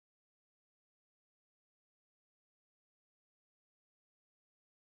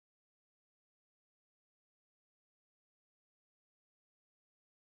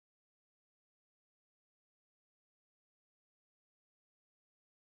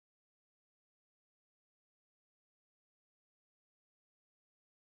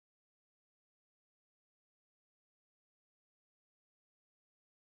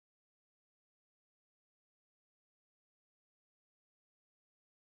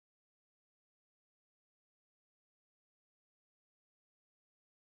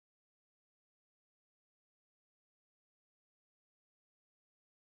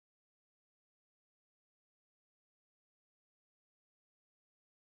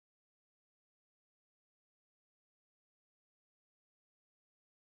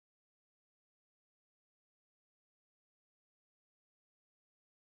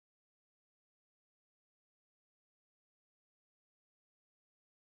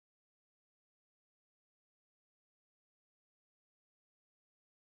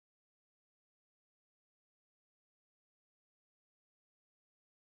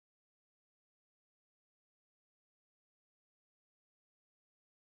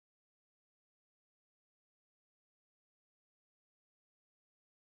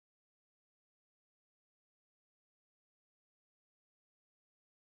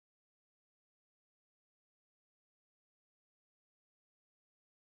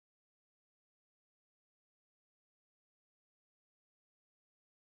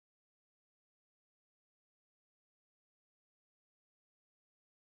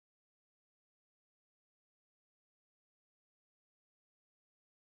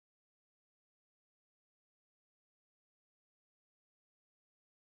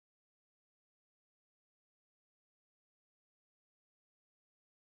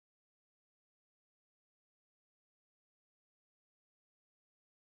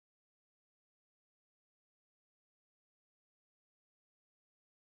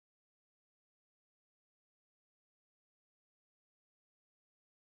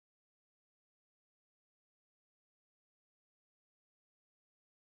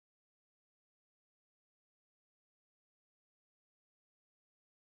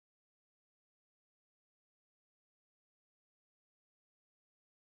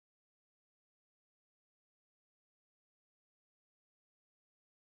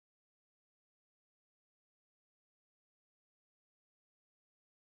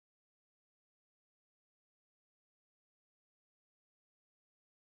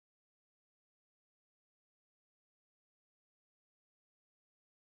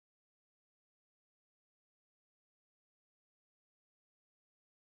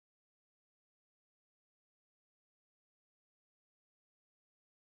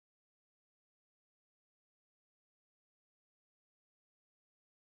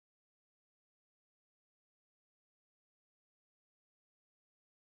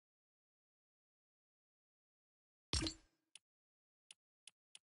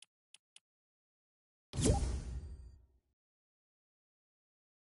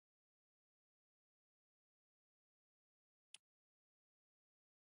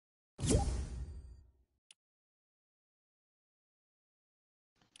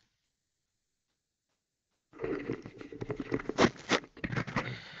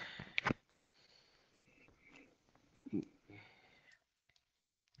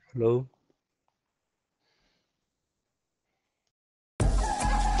Hello.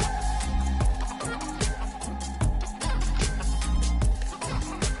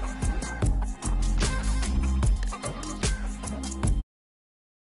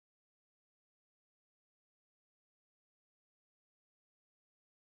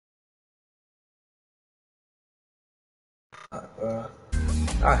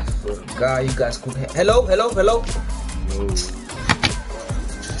 I forgot you guys could. Hello, hello, hello. Hello.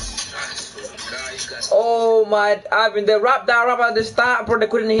 Oh my! I've been the rap at the start, bro. They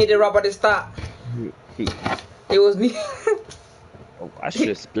couldn't hear the rap at the start. It was me. Oh, I should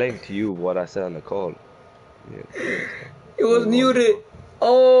explain to you what I said on the call. Yeah, It was going on. muted.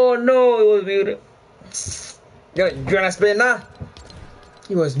 Oh no, it was muted. You wanna explain now?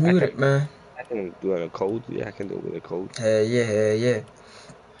 He was I can muted, man. I can do it in a code. Yeah, I can do it with a code. Yeah.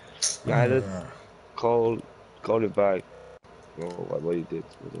 I just call it back. Oh, what you did.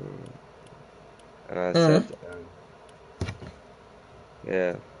 And I Mm.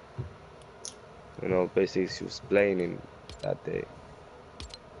 said, yeah, basically she was explaining that day.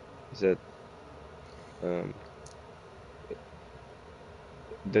 He said, um,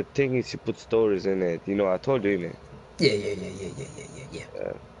 the thing is she put stories in it. I told you in it. Yeah.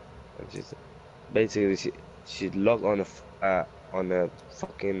 Yeah, and she said, basically she logged on a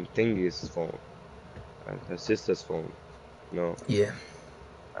fucking thingy's phone and her sister's phone, you know, Yeah.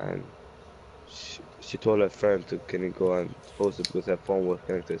 and she told her friend to can you go and post it because her phone was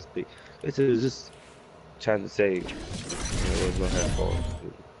connected to speak. Basically, just trying to say, it was not her fault,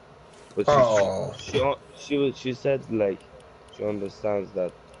 really. But Oh. she said like she understands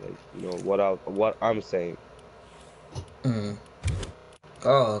that like what I'm saying, Mm.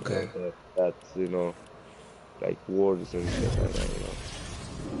 Oh, okay. that like words and shit like that.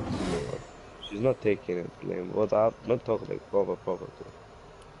 But she's not taking it blame. But I'm not talking like proper too.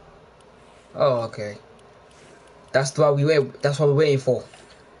 Oh, okay. That's what we're waiting for.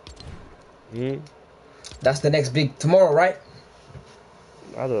 Hmm? That's the next big tomorrow, right?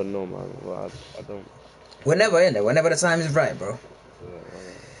 I don't know, man. Well, I don't. Whenever in there, whenever the time is right, bro. Yeah,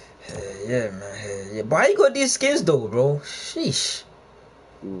 whatever. Yeah, man. Yeah. But how you got these skins though, bro? Sheesh.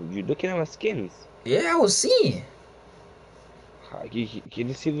 You looking at my skins? Yeah, I was seeing. Can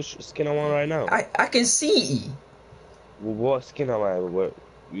you see which skin I'm on right now? I can see. What skin am I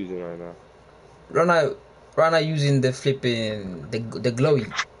using right now? Rana Rana using the flipping the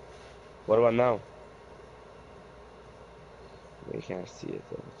glowy. What about now? You can't see it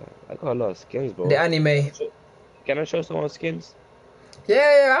all the time. I got a lot of skins, The bro. Can I anime. show, can I show some of my skins?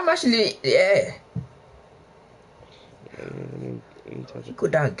 Yeah, I'm actually yeah. Let me touch it. Look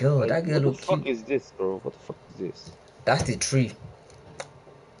at that girl. Like, That girl what the look fuck cute. is this, bro? What the fuck is this? That's the tree.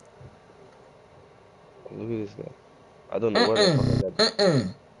 Look at this guy. I don't know where the fuck I Mm-mm. got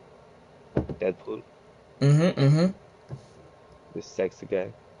Mm-mm. Deadpool. Mm-hmm. This sexy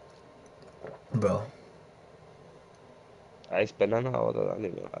guy. Bro. I spent an hour. I don't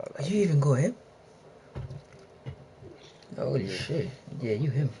even know Are how you even go him? Holy me. shit. Yeah, you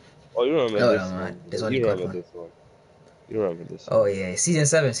him. Oh, you remember Oh no this man. one, There's bro. only You got remember one. this one. You remember this Oh one. yeah. Season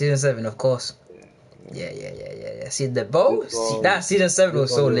 7, of course. Yeah, yeah. Yeah. See the bow? This See one, that season 7 this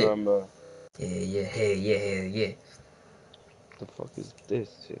was so one you lit. remember. Yeah. The fuck is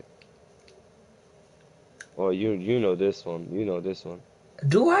this shit? Oh, you know this one. You know this one.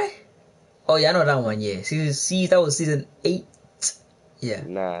 Do I? Oh yeah, I know that one. Yeah, that was season 8. Yeah.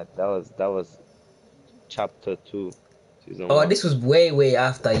 Nah, that was chapter 2, season Oh, 1. this was way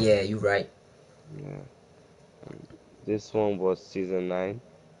after. Yeah, you right. Yeah. And this one was season 9.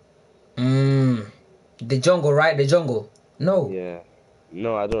 Mm. The jungle, right? The jungle. No. Yeah.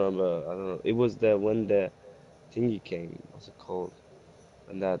 No, I don't remember. I don't know. It was the when the thingy came. What's it called?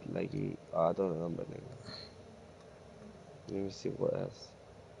 And that like I don't remember the name. Let me see what else.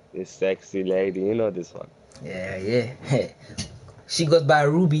 This sexy lady, you know this one. Yeah. She goes by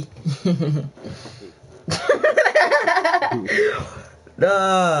Ruby.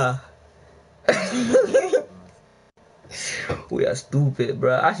 Nah. We are stupid,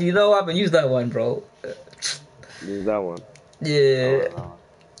 bro. Actually, you know what? I haven't used that one, bro. Use that one. Yeah.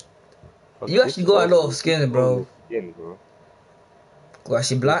 Fuck, You actually got a lot of this is skins, only bro. skin, bro. Was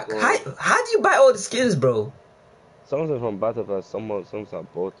she This black? one. How do you buy all the skins, bro? Some are from Battle Pass, some are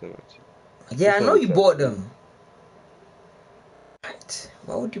bought them actually. Yeah, This I one know looks you like bought free. them. What?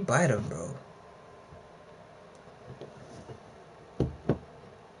 Why would you buy them, bro?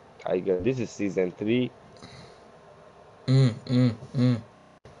 Tiger. This is season 3. Mm.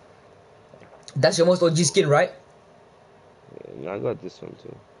 That's your most OG skin, right? And I got this one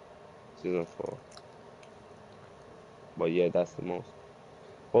too. Season 4. But yeah, that's the most.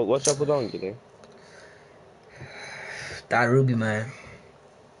 What y'all put on, Gilly? That Ruby, man.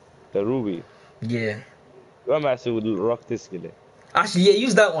 The Ruby. Yeah. I'm actually would rock this, Gilly. Actually, yeah,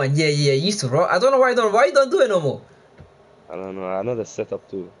 use that one. Yeah, used to rock. I don't know why you don't do it no more. I don't know. I know the setup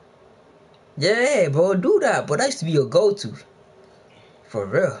too. Yeah, bro, do that. But that used to be your go-to. For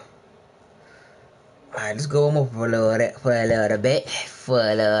real. Alright, let's go more for a little bit.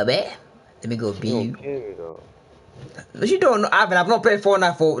 Let me go She be don't you. care me though. But you don't know. I've not played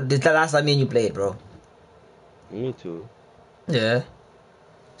Fortnite for the last time me and you played, bro. Me too. Yeah.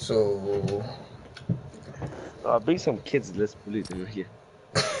 So. I'll bring some kids. Let's bully them here.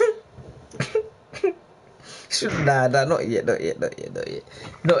 Nah, not yet.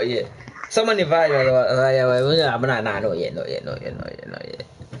 Not yet. Someone invite me. Nah, not yet.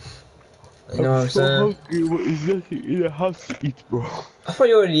 You know I'm what I'm so saying? hungry. What is nothing in the house to eat, bro? I thought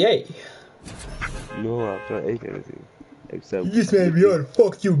you already ate. No, I've not ate anything except You just made me on.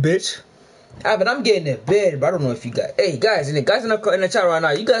 Fuck you, bitch. But I'm getting in bed, but I don't know if you guys. Hey, guys in the chat right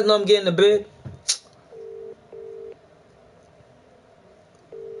now. You guys know I'm getting in bed.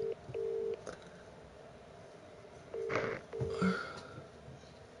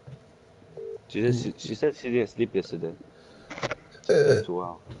 She said she didn't sleep yesterday. She slept 2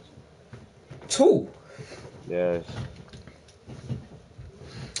 hours. 2. Yes.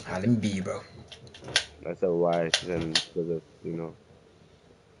 Let me be you, bro. I said why. She said because of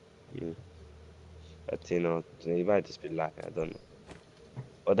but you might just be laughing. I don't know.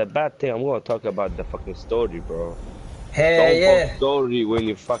 But the bad thing, I'm gonna talk about the fucking story, bro. Hey, Don't post yeah. story when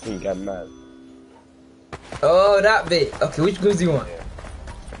you fucking get mad. Oh, that bit. Okay, which goods do you want? Yeah.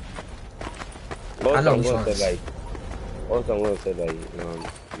 I know Also, I'm which gonna say ones. like. Also, I'm gonna say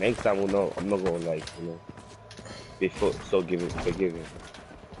like, next time I'm not gonna like, be forgiving.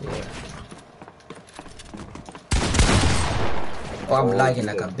 Yeah. Oh, I'm Oh, lagging you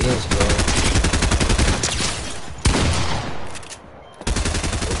like a said, bitch, bro.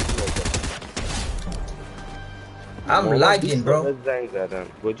 I'm Mama, lagging, بیست bro. دقیقه زنگ زدم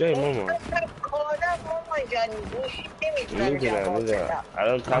کجایی ماما؟ آره مامان جان گوشی نمیتونم جواب میدونم بدم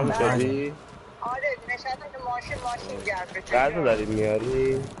الان I'm تموم lagging. شدی؟ آره نشستم تو ماشین جمع غذا جان داری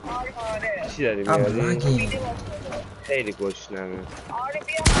میاری؟ آره چی داری I'm میاری؟ lagging. خیلی گشنمه آره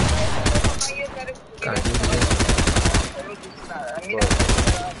بیا همراه کن بابا من یه ذره God, میرم give me سراغ this. تو رو دوست ندارم میرم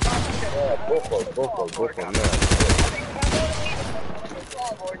باش بابا جان نه تو بخور آوردم نه بخور آره این غذا رو میدونم تو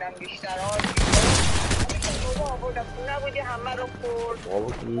آوردم بیشتر آجی خب همین تو آوردم تو نبودی همه رو خورد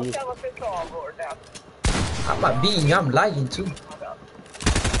بابا که نیست گفتم واسه تو آوردم I'm not beating you. I'm lagging too.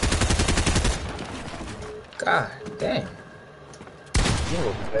 God damn. I'm not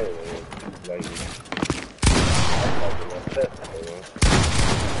gonna play with it. Like, I'm like myself.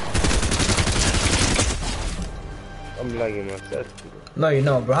 I'm lagging myself. No, you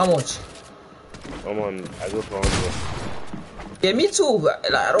know, bro. How much? I go for 100. Yeah, me too.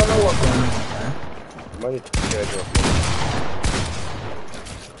 Like, I don't know what's going on, man. Money to schedule.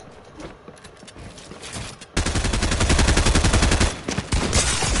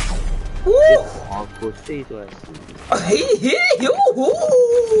 Woo! Gostei do assim.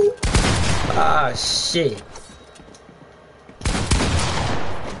 Ah, shit.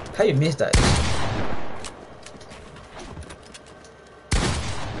 How you missed that?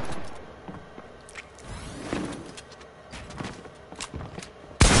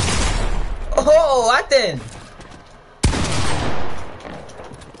 Oh, what then?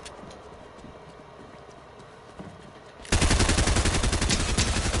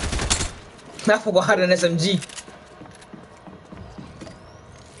 I forgot how to an SMG.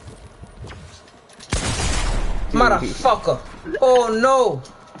 Motherfucker. Oh no.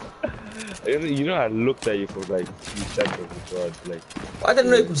 I looked at you for like a few seconds before I like. I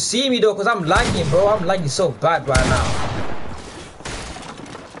didn't know you could see me though, cause I'm lagging, bro. I'm lagging so bad right now.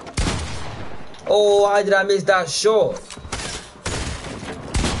 Oh, why did I miss that shot?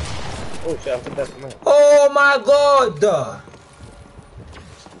 Oh shit! I put that in my. Oh my god. The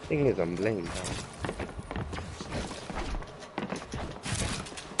thing is, I'm laying down.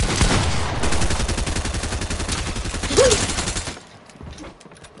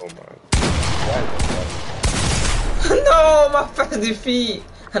 Oh my. No, my first defeat.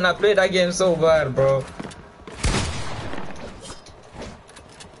 And I played that game so bad, bro.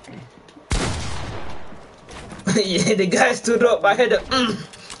 Yeah, the guy stood up. I heard the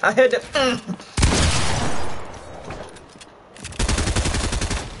I heard the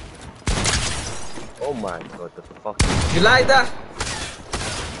Oh my god! The fuck. You like that?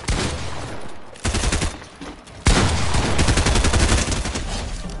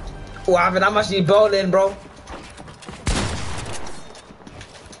 Oh, I'm actually bowling, bro.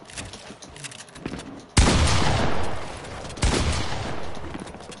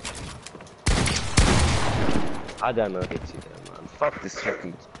 I got no hit you there, man. Fuck this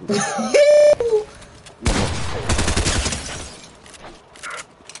fucking school.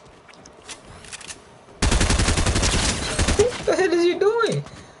 What the hell is you doing?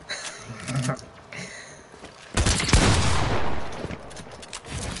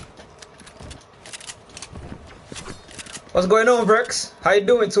 What's going on, Brex? How you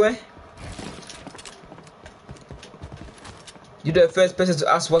doing, twin? You the first person to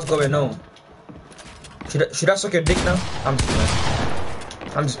ask what's going on. Should I suck your dick now? I'm just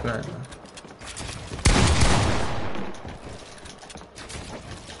playing. I'm just playing, man.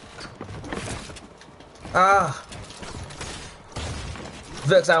 Ah.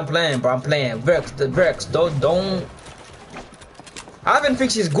 Vex, I'm playing, bro. I'm playing. Vex, don't. I haven't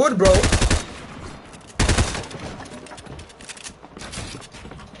fixed his good, bro.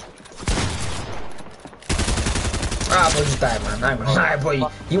 Ah, boy, just died, man. I'm gonna die, boy.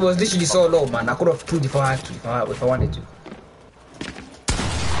 He was literally so low, man. I could have killed if I had to, if I wanted to.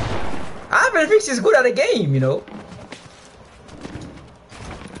 I haven't fixed his good at the game, you know.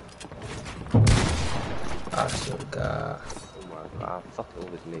 Ah, so God. Oh my god, I fucking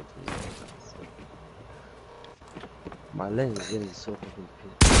always late. My lens is getting so fucking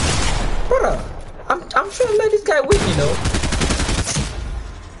pissed. Brother, I'm trying to let this guy win, you know.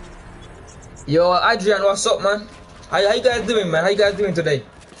 Yo, Adrian, what's up, man? How you guys doing, man? How you guys doing today?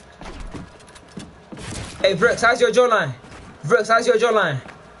 Hey, Vrex, how's your jawline? Vrex, how's your jawline?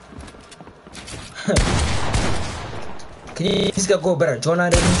 Can you just go better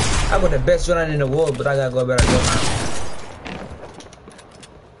jawline than me? I got the best jawline in the world, but I gotta go better jawline.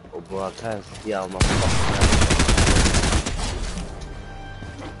 Oh, bro, I can't see how my fucking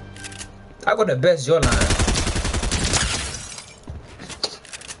I got the best jawline.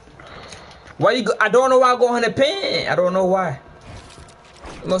 Why you go? I don't know why I go on the pen. I don't know why.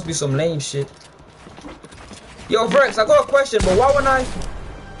 It must be some lame shit. Yo, Vrex, I got a question, but why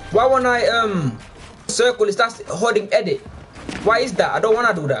when I circle it starts holding edit? Why is that? I don't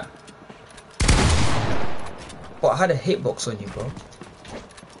wanna do that. Oh, I had a hitbox on you, bro.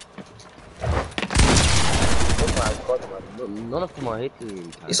 oh my god, man. None of them are hitting me.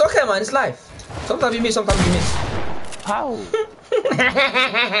 It's okay, man. It's life. Sometimes you miss, sometimes you miss. How?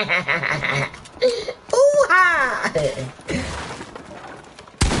 Ooh-ha!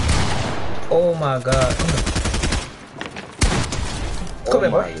 Oh my god. Come here,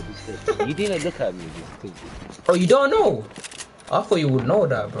 boy. You didn't look at me. Oh, you don't know? I thought you would know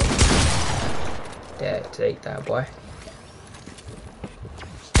that, bro. Yeah, take that, boy.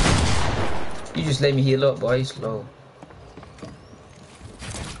 You just let me heal up, boy. You slow.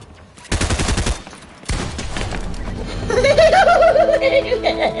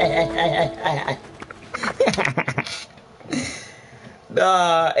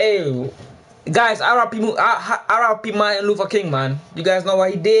 Hey, guys, RIP Martin Luther King, man. You guys know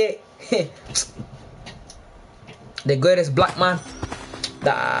what he did? The greatest black man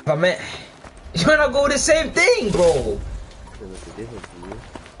that I ever met. You wanna go the same thing, bro?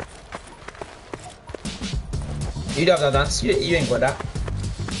 You don't have that dance. You ain't got that.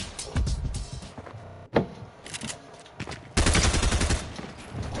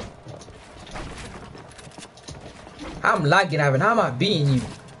 I'm lagging, Ivan. How am I beating you?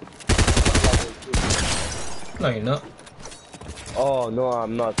 No, you're not. Oh, no,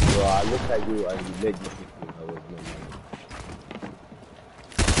 I'm not, bro. I looked at you and you made me think I was not.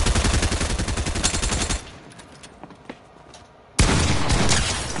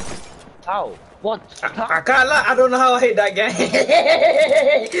 How? What? I can't lie. I don't know how I hit that game.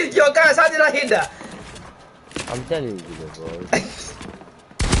 Yo, guys, how did I hit that? I'm telling you, bro.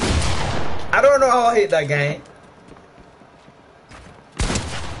 I don't know how I hit that game.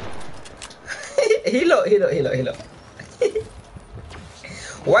 Heal up.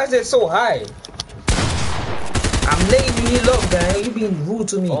 Why is it so high? I'm letting you heal up, guy. You being rude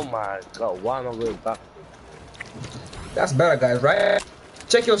to me. Oh my god, why am I going back? That's better, guys, right?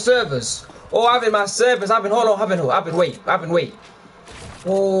 Check your servers. Oh, I've been my servers. I've been wait.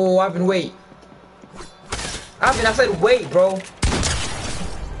 Oh, wait. I said wait, bro.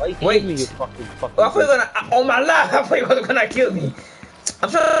 Why you Wait. killing me, you fucking Oh, I thought you were gonna. Oh my life! I thought you were gonna kill me. I'm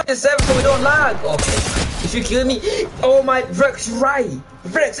trying to get server so we don't lag. Okay. If you kill me, oh my Vrex, you're right.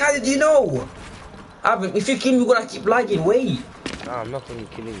 Vrex, how did you know? If you kill me, we're gonna keep lagging. Wait. Nah, I'm not gonna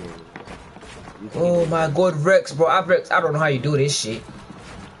kill you. Oh my god, Vrex, bro. Vrex, I don't know how you do this shit.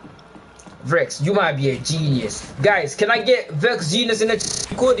 Vrex, you might be a genius. Guys, can I get Vex Genius in the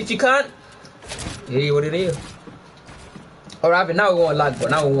code if you can't? It is what it is. Alright, now we won't lag,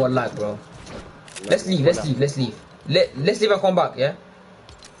 bro. Let's leave. Let's leave and come back, yeah?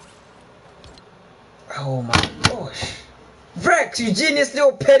 Oh my god. Rex, you genius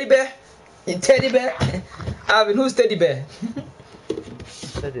little teddy bear. You teddy bear. Alvin, who's teddy bear?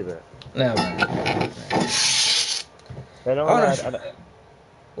 Teddy bear. No, man. I don't Oh, know. no.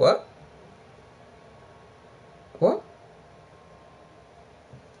 What? What?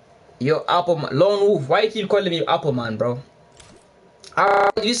 Yo, Apple Man. Lone Wolf, why you keep calling me Apple Man, bro?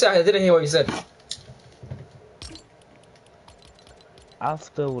 You said I didn't hear what you said.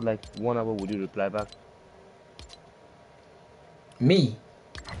 After like 1 hour, would you reply back? Me?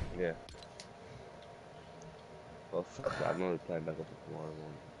 Yeah. Oh fuck that, I'm not replying back after 1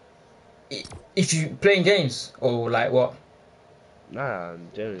 hour. If you playing games or like what? Nah,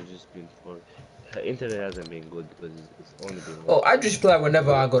 generally just been for. Her internet hasn't been good because it's only been Oh, what? I just play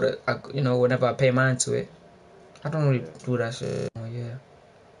whenever I got it. Whenever I pay mine to it. I don't really Yeah. do that shit. Oh, yeah.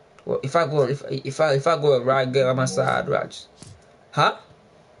 Well, if I go a ride girl on my side, right? Huh?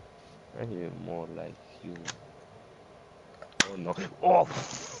 I hear more like you. Oh no. Oh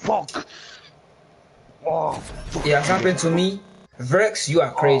fuck. Oh fuck. Yeah, it's happened to me. Vex, you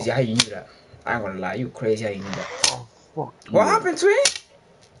are Oh, crazy. How you knew that? I ain't gonna lie, you crazy. How you knew that? oh fuck What you. happened to him?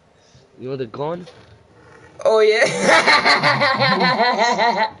 You know the gun? Oh yeah.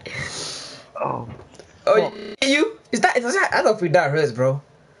 Oh Oh, fuck. you? Is that? I don't think that hurts, bro.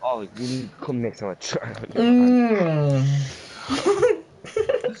 Oh, you need to come next time I try on your hand. Mm.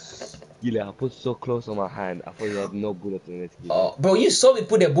 Yeah, I put so close on my hand. I thought you had no bullets in it, you know. Oh, bro, you saw me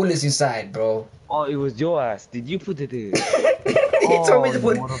put the bullets inside, bro. Oh, it was your ass. Did you put it in? He told me Oh, to you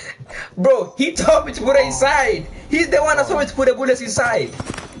put. mother. Bro, he told me to put it Oh, inside. He's the one that told oh. me to put the bullets inside.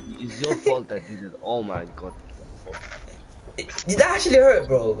 It's your fault I did it. Oh my god. Did that actually hurt,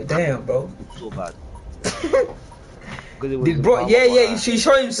 bro? Damn, bro. So bad. Because it was Did the bro? palm Yeah, of my yeah. hand. He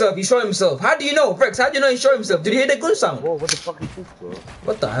showed himself. He showed himself. How do you know, Rex? How do you know he showed himself? Did you hear the gun sound? Whoa, what the fuck is this, bro?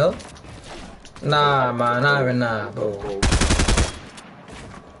 What the hell? Nah, man. Not even nah, bro.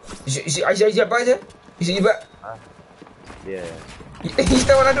 Is your brother? You see, you back? Yeah. You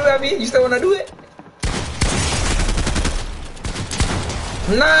still wanna do it? I mean, you still wanna do it?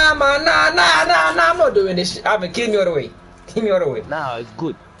 Nah, man. Nah. I'm not doing this shit. I mean, kill me all the way. Kill me all the way. Nah, it's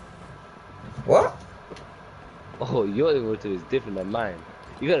good. What? Oh, your motor is different than mine.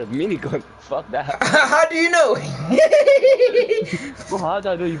 You got a minigun. Fuck that. How do you know? Bro, how do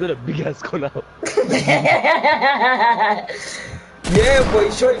I know you got a big ass gun out? Yeah, boy,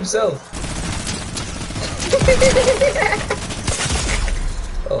 he showed himself.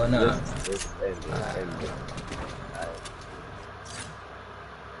 Oh no. Let's end it.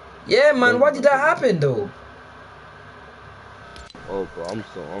 Yeah, man, why did that happen though? Oh, bro, I'm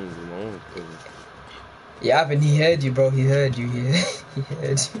so hungry, man. Yeah, but he heard you, bro. He heard you. He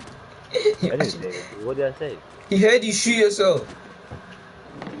heard you. I didn't say anything. What did I say? He heard you shoot yourself.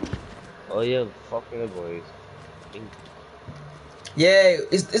 Oh, yeah, fucking boys. Yeah,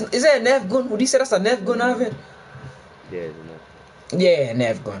 is that a Nerf gun? Would you say that's a Nerf gun, Ivan? Yeah, isn't it? Yeah,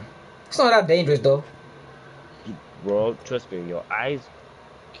 Nerf gun. It's not that dangerous though. Bro, trust me, your eyes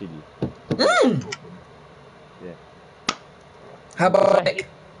kill you. Mm. Yeah. How about like?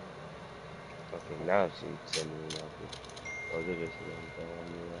 Okay, now she's sending me now. Oh, this is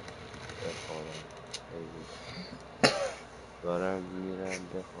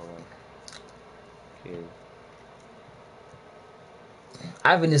okay.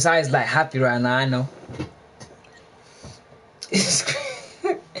 Ivan, his eyes like happy right now. I know.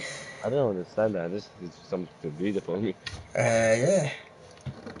 I don't understand that. This is something to read for me. Yeah.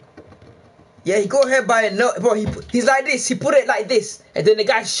 Yeah, he go ahead by a note, bro. He's like this. He put it like this, and then the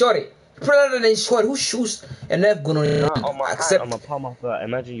guy shot it. He put it and then shot it. Who shoots a Nerf gun on it? On my hand, on my palm of my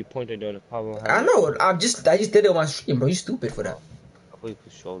imagine you pointed on the palm of my hand. I know. I just did it on my stream, bro. You stupid for that. I thought you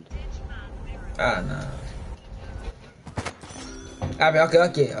put shoulder. Ah, nah. I mean,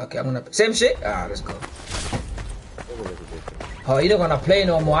 okay. I'm gonna same shit. Let's go. Oh, you're not gonna play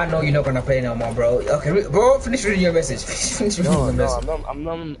no more. I know you're not gonna play no more, bro. Okay, bro, finish reading your message. Finish reading your message.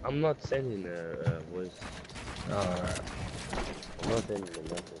 I'm not sending a voice. Alright. I'm not sending a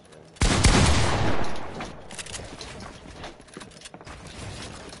message, man.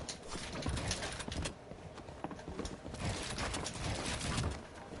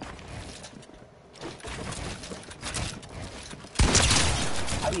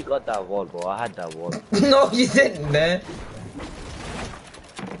 How you got that wall, bro? I had that wall. No, you didn't, man.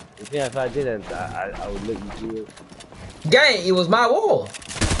 Yeah, if I didn't, I would let you do it. Gang, it was my wall.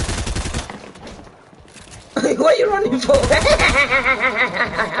 What are you running for?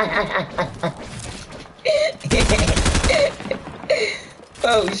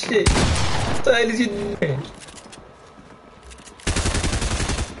 Oh shit. What the hell is you doing?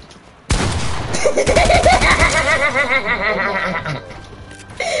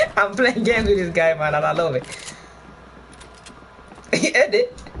 I'm playing games with this guy, man, and I love it. He ended.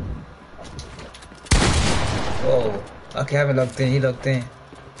 Whoa. Okay, I haven't locked in. He locked in.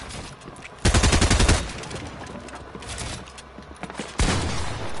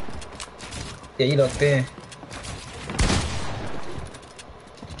 Yeah, he locked in.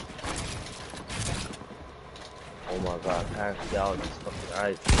 Oh my god, pass out this fucking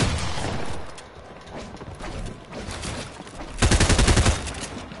ice.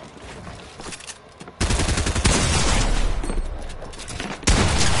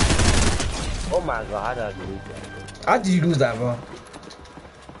 Oh my god, how did I lose that? How did you lose that, bro?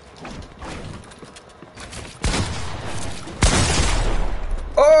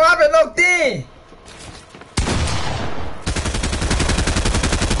 Oh, I've been locked in.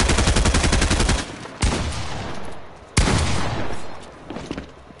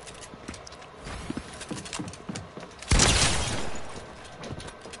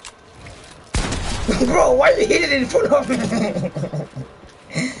 Bro, why you hit it in front of me?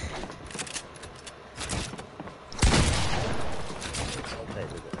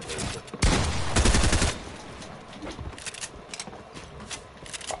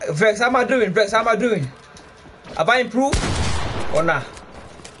 Vex, how am I doing? Vex, how am I doing? Have I improved or not?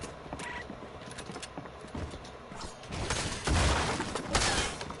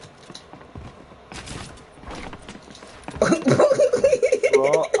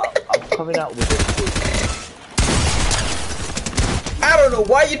 Bro, I'm coming out with it. I don't know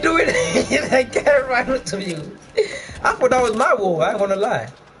why you doing it. I can't right into you. I thought that was my wall. I ain't gonna lie.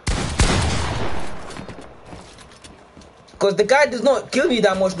 Cause the guy does not kill me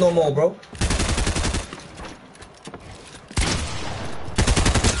that much no more, bro.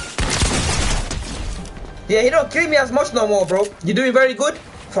 Yeah, he don't kill me as much no more, bro. You doing very good?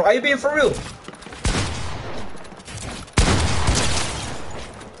 Are you being for real?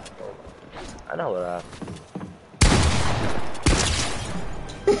 I know what I.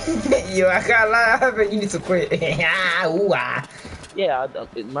 Yo, I can't lie. I bet you need to quit. Ooh, ah. Yeah,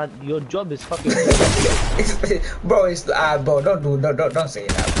 your job is fucking. Bro, it's bro. Don't say that, bro. Don't say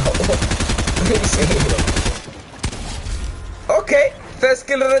it. Okay, first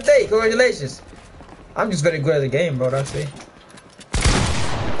kill of the day. Congratulations. I'm just very good at the game, bro. That's it.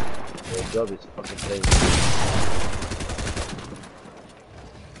 Your job is fucking crazy.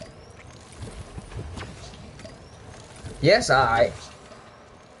 Yes, alright.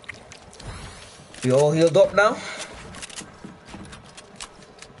 We all healed up now.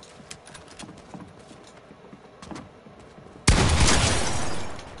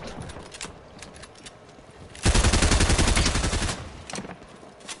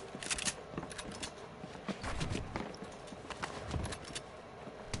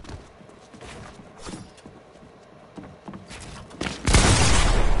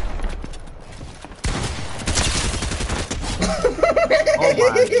 Oh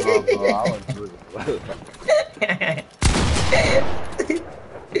my god, bro, I was doing it.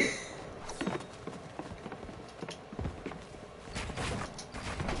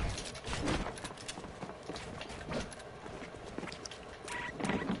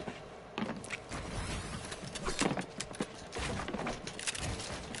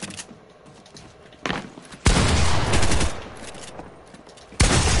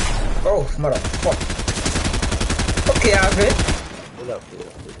 Oh, motherfucker. Okay, Alvin. Hold up.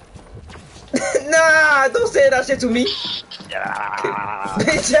 Nah, don't say that shit to me. Yeah.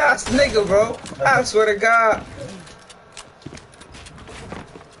 Bitch ass nigga, bro. I swear to God.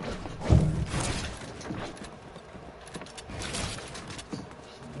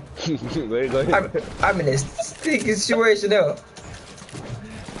 Where you going? I'm in a sticky situation now.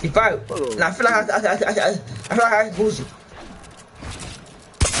 If I, and I feel like I feel like I can lose you.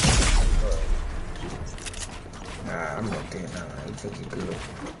 Nah, I'm not there. Nah, you think you're good.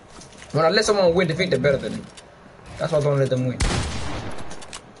 When I let someone win, they think they're better than me. That's why I don't let them win.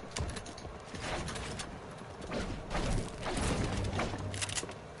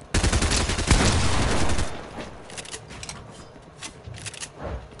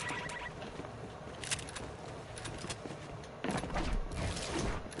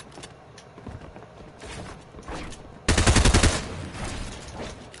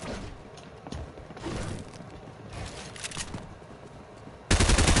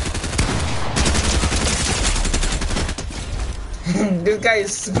 This guy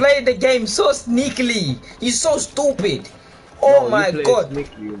is playing the game so sneakily. He's so stupid. Oh No, my god.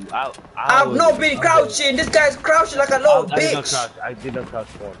 Sneaky. I've not been crouching. This guy's crouching like a little bitch. I did not crouch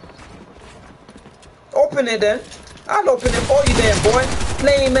once. Open it then. I'll open it for you then, boy.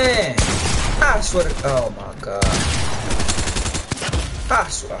 Play man. I swear to, oh my god. I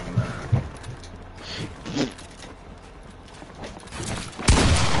swear, man.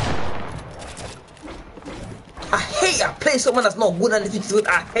 I hate that. Play someone that's not good and it's good.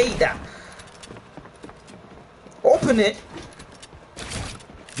 I hate that. Open it.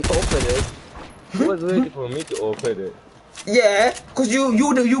 Open it. He was waiting for me to open it. Yeah, cause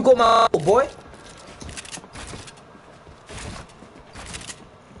you got my boy.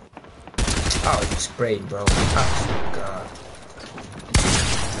 Oh, you sprayed, bro. Oh, God.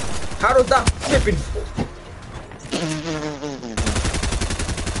 How does that flipping?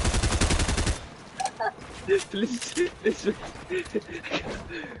 Listen.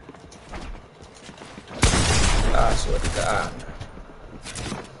 I swear to God.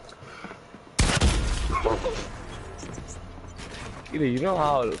 You know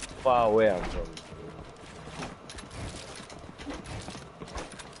how far away I'm from.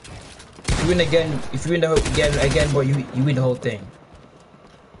 If you win again, boy, you win the whole thing.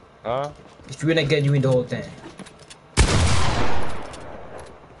 Huh? If you win again, you win the whole thing.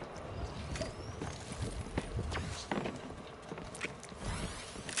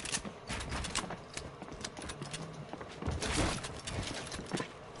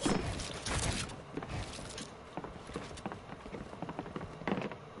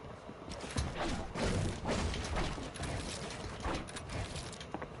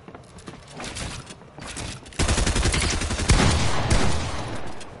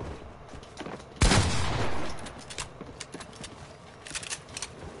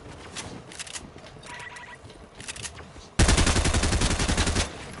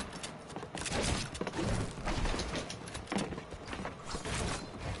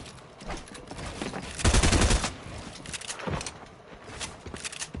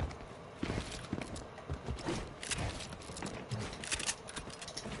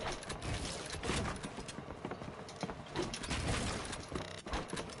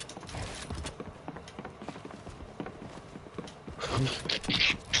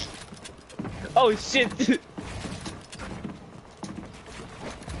 Oh shit!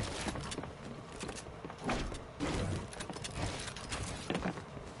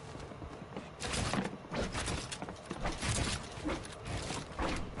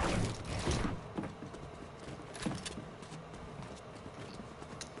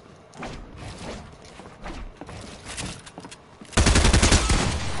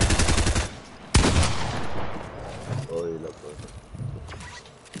 Oh, you look good.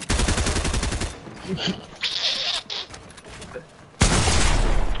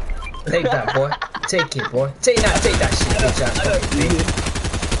 Take that, boy. Take it, boy. Take that shit, bitch ass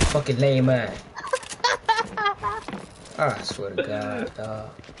fucking lame man. I swear to God, dog.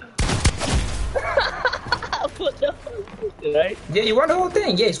 What the fuck? Right? Yeah, you won the whole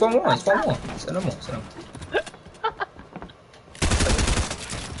thing. Yeah, it's 1-1. It's 1-1. Say no more. Say no more.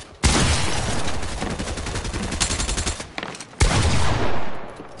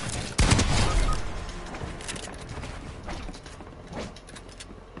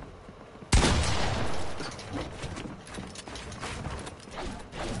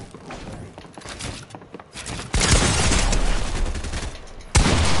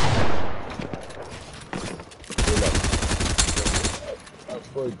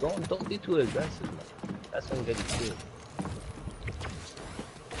 Boy, don't be too aggressive, man. That's when you get killed.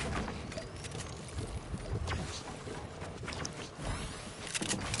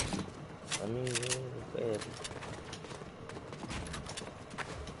 I mean, yeah,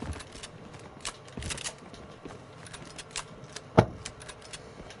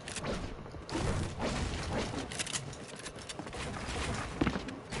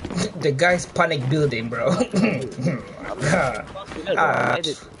 The guy's panic building, bro. God.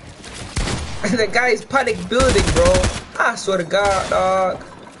 The guy's panic building, bro. I swear to God, dog.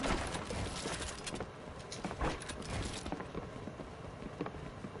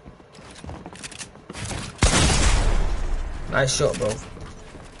 Nice shot, bro.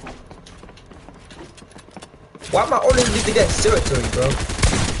 Why am I only need to get territory, bro?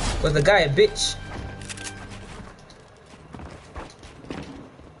 Was the guy a bitch?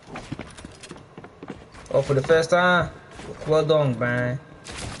 Oh, for the first time? Well done, man.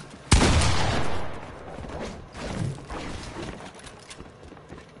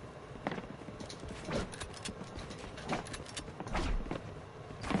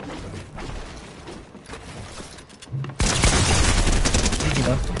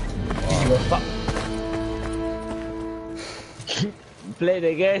 play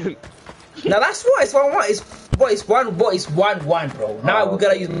the game. Now that's what it's 1-1. It's 1-1, bro. Now we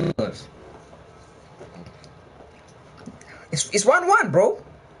gotta use. It's 1-1, bro.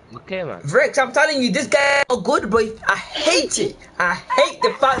 Okay, man. Rex, I'm telling you, this guy is not good, bro. I hate it. I hate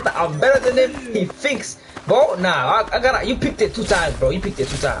the fact that I'm better than him. He thinks, bro. Nah, I gotta. You picked it 2 times, bro. You picked it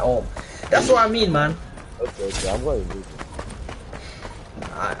 2 times. Oh, that's what I mean, man. Okay, I'm going to lose.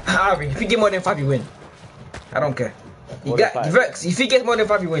 If you get more than 5, you win. I don't care. You More than got 5. Rex. If he gets more than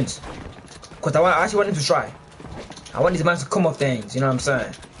 5, he wins. Cause I actually want him to try. I want these man to come off things. You know what I'm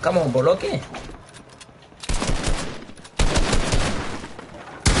saying? Come on, bro. Look in.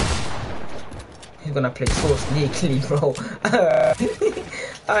 He's gonna play so sneakily, bro.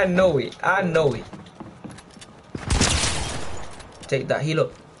 I know it. I know it. Take that. Heal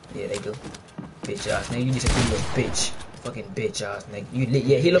up. Yeah, there you go. Bitch ass nigga. You need to heal up, bitch. Fucking bitch ass nigga.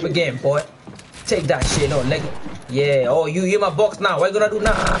 Yeah, heal up again, boy. Take that shit. No, leg. Yeah. Oh, you in my box now. What you gonna do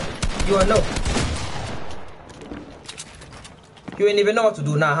now? You wanna know? You ain't even know what to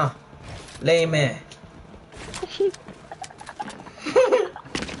do now, huh? Lame man.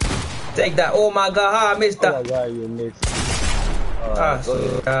 Take that. Oh my god, how I missed that. Oh my god, you missed.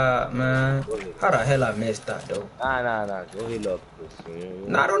 Man. How the hell I missed that though? Nah. Go heal up.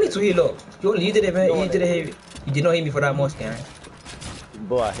 Nah, I don't need to heal up. You did it, man. You did it. You did not hit me for that much, man.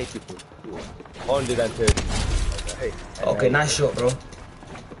 Bro, I hate you for 130. Hey, Okay, nice shot, bro.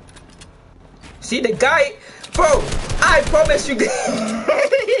 See the guy, bro. I promise you.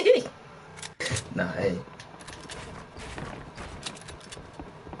 Nah, hey.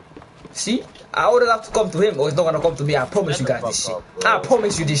 See, I would have to come to him, or it's not gonna come to me. I promise you guys this shit. I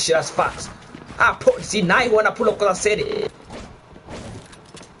promise you this shit. That's facts. See, now you wanna pull up because I said it.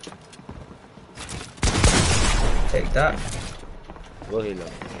 Take that. go heal up.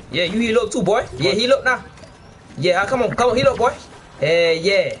 Yeah, you heal up too, boy. Yeah, heal up now. Yeah, come on, heal up, boy. Hey,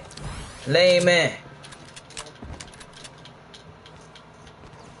 yeah. Lame man.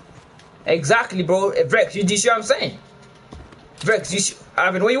 Exactly, bro. Rex, you see what I'm saying? Rex,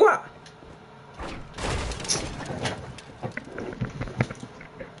 Ivan, where you at?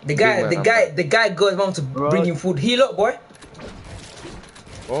 The guy goes on to bring you food. Heal up, boy.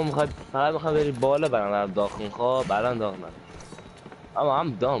 I'm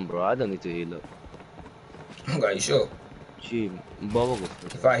done, bro. I don't need to heal up. Okay, you sure? Gee, Baba go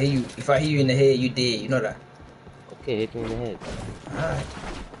If I hear you in the head, you dead. You know that. Okay, hit me in the head. Alright.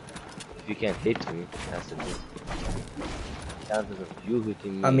 If you can't hit me, that's the thing. Chances of you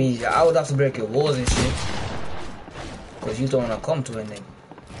hitting me. I mean, I would have to break your walls and shit. Cause you don't wanna come to anything.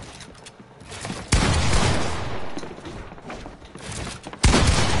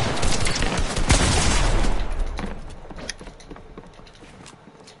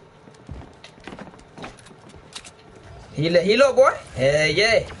 Heal up, boy.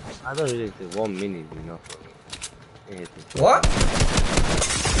 Yeah. I don't really think 1 minute is enough for me. What?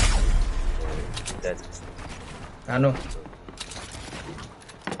 That's I know.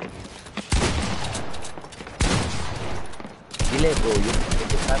 delay, bro. You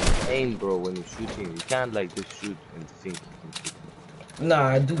have to aim, bro, when you're shooting. You can't like just shoot and think you can shoot. Nah,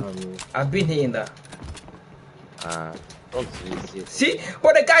 I do. I've been hitting that. Don't see. See?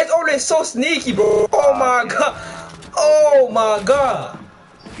 But the guy's always so sneaky, bro. Oh my god. Oh my god.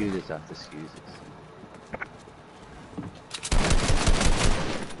 Excuses after excuses.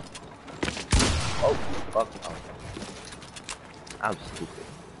 Oh, fuck off. I'm stupid.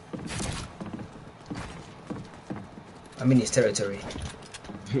 I'm in his territory.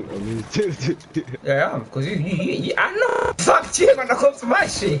 I'm in stupid. Yeah, because you I know. Fuck you when it comes to my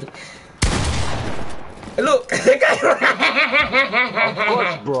shit. Look, the guy. Of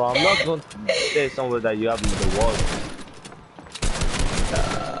course, bro. I'm not going to stay somewhere that you have in the wall.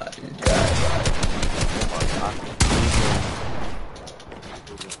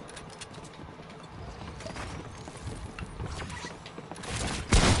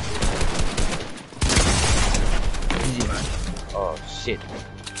 Easy, man. Oh shit.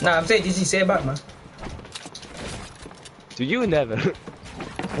 Nah, I'm saying this say back, man. To you, never.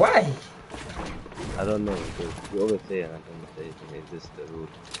 Why? I don't know. Because you always say and I don't say it. And it's just the rule.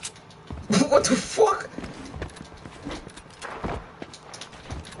 What the fuck?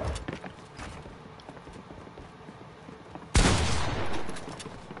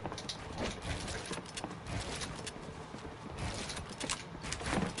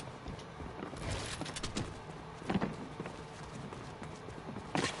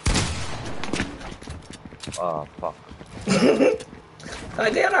 Oh fuck.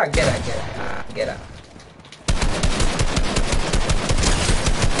 Get out.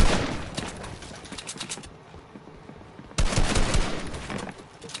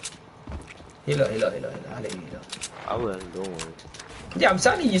 Heal up. I'll let you heal up. I will, don't worry. Yeah, I'm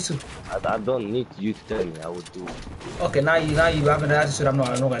telling you to. I don't need you to tell me. I would do it. Okay, now you have an attitude. I'm not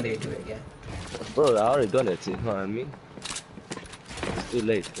gonna let you do it again. Bro, I already done it. You know what I mean? It's too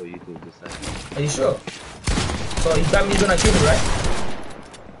late for you to decide. Are you sure? So you got me gonna kill me, right?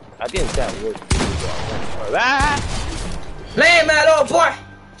 I didn't say I would. Ah! Lay my little boy.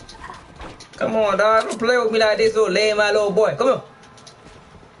 Come on, dog. Don't play with me like this, little lay my little boy. Come on.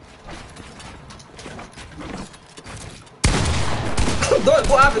 Don't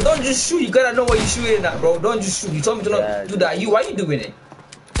go after. Don't just shoot. You gotta know what you're shooting at, bro. Don't just shoot. You told me to not do that. Why you doing it?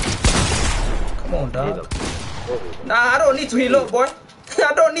 Come on, dog. Nah, I don't need to heal up, boy.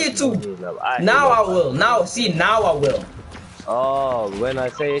 I don't need to. Now I will. Now, see, now I will. Oh, when I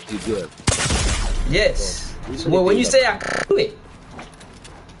say it, you do it. Yes. So, well, when you say I can do it.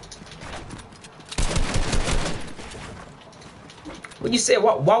 When you say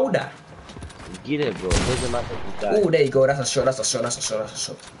what? Why would I? Get it, bro. Doesn't matter if you die. Oh, there you go. That's a shot. That's a shot. That's a shot. That's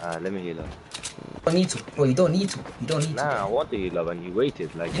a shot. Let me heal up. You don't need to, bro. You don't need to. You don't need to. Nah, I want to heal up and you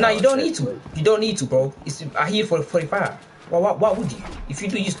waited like. Nah, you don't need to. You don't need to, bro. I heal for 45. Why would you? If you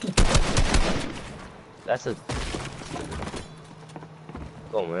do, you stupid. That's a.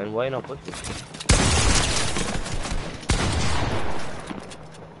 Go, man. Why not push it?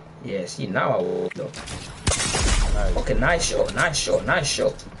 Yeah, see, now I will, though. Nice. Okay, nice shot. Nice shot. Nice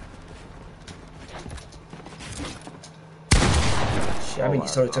shot. Shit, I'm in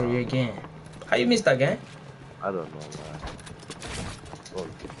this territory again. How you missed that again? I don't know, man.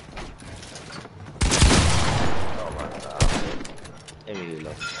 Oh my god. Let me heal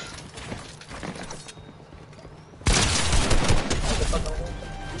up.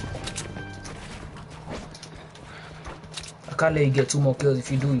 I can't let you get 2 more kills.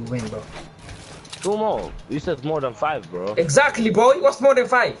 If you do, you win, bro. 2 more? You said more than 5, bro. Exactly, bro. What's more than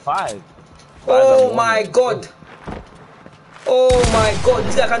 5? 5. Oh my god. Oh my god.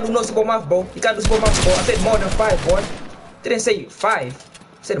 This guy can't do no super math, bro. He can't do super math, bro. I said more than 5, boy. Didn't say 5.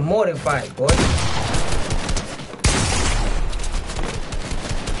 I said more than 5, boy.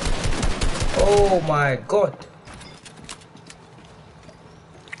 Oh my god.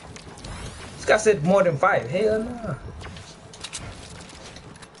 This guy said more than 5. Hell nah.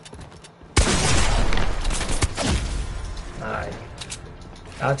 Alright.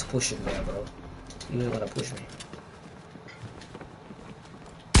 I had to push him there, bro. You really wanna push me.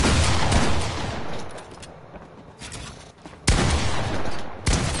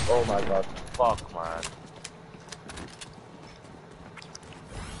 Oh my god. Fuck, man.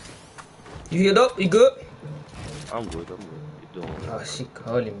 You healed up? You good? I'm good. You doing it? Oh, she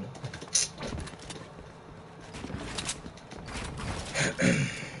calling me.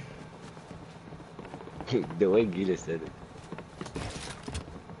 The way Gila said it.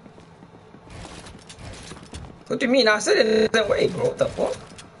 What do you mean? I said it that way, bro. What the fuck?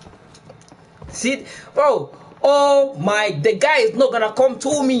 See, bro. Oh my, the guy is not gonna come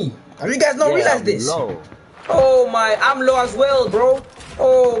to me. Have you guys not realized this? Low. Oh my, I'm low as well, bro.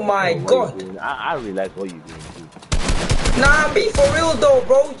 Oh my god. I realize what you're doing too. Nah, be for real though,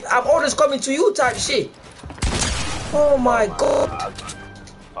 bro. I'm always coming to you type shit. Oh my god.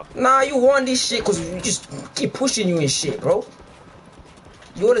 Nah, you want this shit because you just keep pushing you and shit, bro.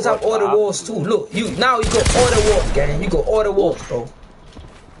 You always have all the walls too. Look, you got all the walls, gang. You got all the walls, bro.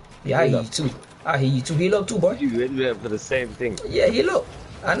 Yeah, I hear you too. I hear you too. Heal up too, boy. You went there for the same thing. Yeah, heal up.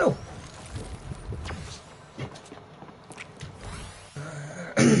 I know.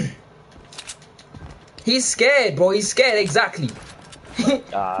 He's scared, bro. He's scared, exactly.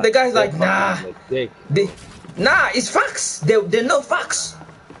 The guy's like, nah. Nah, it's facts. They're not facts.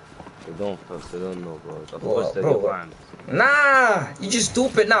 They don't know, bro. Of Bro, course they're bro. fine. Nah, you just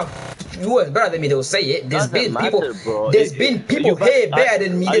stupid now. You was better than me, they'll say it. There's been people here better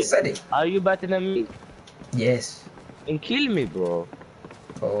than me that said it. Are you better than me? Yes. And kill me, bro.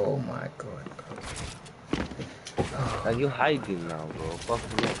 Oh my god, bro. And you hiding now, bro. Fuck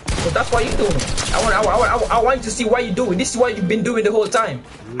me. So that's why you doing it. I want you to see why you doing. This is what you've been doing the whole time.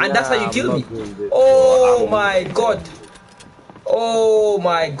 And that's how you kill me. Oh my god. Oh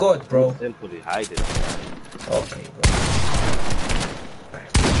my god, bro. Simply hide it. Okay, bro.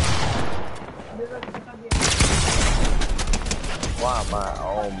 Wow, man.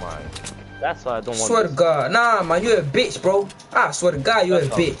 Oh my. That's why I don't want. Swear to God, nah, man, you're a bitch, bro. I swear to God, you're a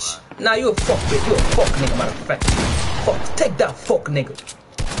bitch. Nah, you're a fuck bitch. You're a fuck nigga, matter of fact. Fuck, take that fuck nigga.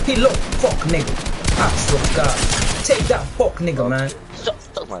 He look fuck nigga. I swear to God, take that fuck nigga, man.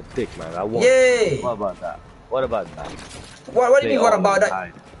 Suck my dick, man. I want. Yeah. What about that? What about that? What do you mean? What about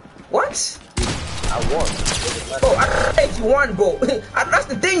that? What? I won. Bro, I don't think you won, bro. That's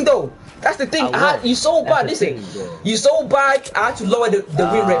the thing, though. That's the thing. I won. You so That's bad. the Listen, thing, bro. you so bad. I had to lower the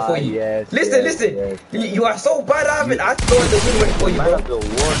win rate for you. Yes, Listen, yes, listen. yes. You are so bad, Ivan. You, I had to lower the win rate for you you, might bro. have been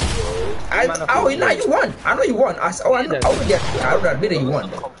won, bro. You might have Oh, been now won. you won. I know you won. I know. I would admit that you Bro, won.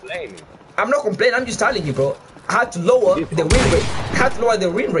 stop complaining. I'm not complaining. I'm just telling you, bro. I had to lower You did the win complain. rate. I had to lower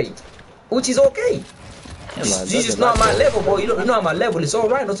the win rate, which is okay. Yeah, man, You doesn't just not at my matter. level, bro. You know at my level. It's all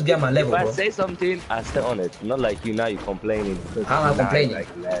right not to be at my If level, I bro. say something, I stay on it. Not like you now. You're complaining because How am I now you complaining? like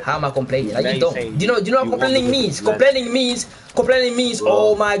less. How am I complaining? Like Now you you're don't. saying Do you know what you won complaining because means? it's less, Complaining means.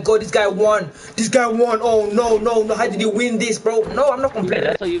 Oh bro. my God, this guy won. This guy won. Oh no, no, no. How did he win this, bro? No, I'm not Yeah, complaining.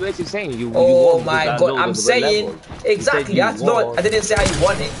 that's what you're basically saying. You Oh won because my I God, low I'm the saying level. You said exactly. you That's not. I won. didn't say how you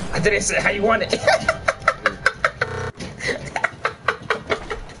won it. I didn't say how you won it. Mm.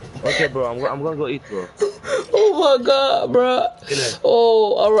 Okay, bro. I'm gonna go eat, bro. Oh my God, bro. Finish.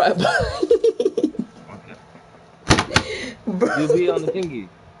 Oh, all right, bro. Okay. Bro. You be on the thingy.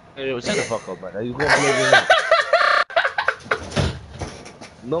 Hey, shut the fuck up, man. You gonna play real match.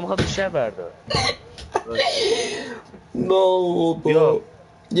 No, I'm share برده. No, Yo, bro.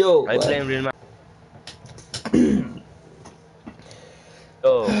 Yo, are you man. playing real match?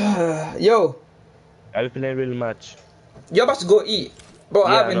 Yo, Yo, are you playing real match? you're about to go eat. Bro,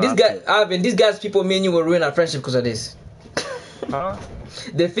 Yeah, I know. After. These guys, people, me and you will ruin our friendship because of this. Huh?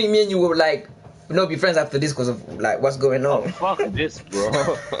 They think me and you will like, be friends after this because of like what's going Oh, on. fuck this, bro.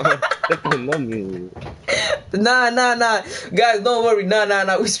 Definitely not me. Nah. Guys, don't worry.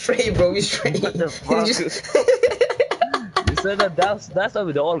 Nah. We straight, bro. We straight. What the It's fuck? just- You said that's why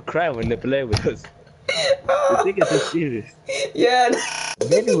they all cry when they play with us. We take it too serious. yeah.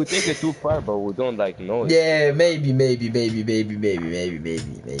 Maybe we take it too far, but we don't like know it. Yeah, maybe.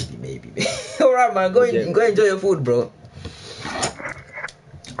 All right, man. We get Go enjoy your food, bro.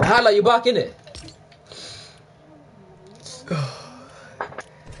 Hala, you back in it?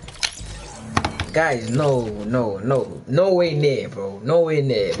 Guys, no way near, bro. No way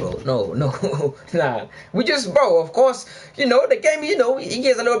near, bro. No, nah. We just, bro. Of course, the game. It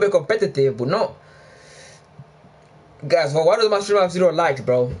gets a little bit competitive, but no. Guys, why does my stream have 0 likes,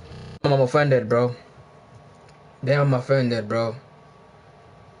 bro? I'm offended, bro. Damn, I'm offended, bro.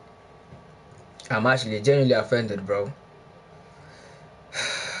 I'm actually genuinely offended, bro.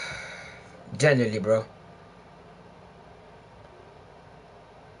 Genuinely, bro.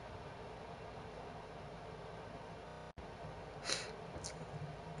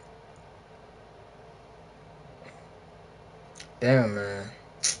 Damn, man.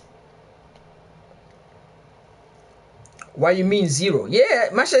 Why you mean 0? Yeah,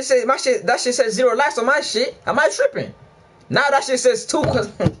 that shit says 0 likes on my shit. Am I tripping? Now that shit says 2 cause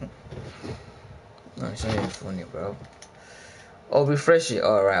no, shit ain't funny, bro. Oh, refresh it.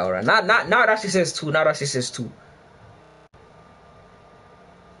 Alright. Now that shit says 2. Now that shit says 2.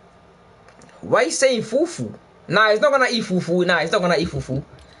 Why you saying fufu? Nah, it's not gonna eat fufu. Nah, it's not gonna eat fufu.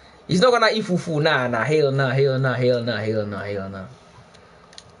 He's not gonna eat fufu. Nah, hell nah.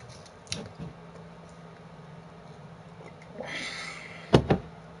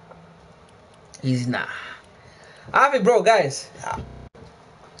 He's nah. Have it, bro, guys. Have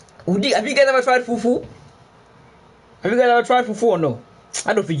you guys ever tried fufu? Have you guys ever tried fufu or no?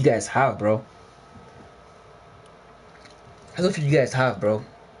 I don't think you guys have, bro. I don't think you guys have, bro.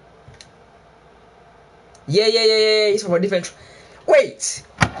 Yeah. It's from a different. Wait,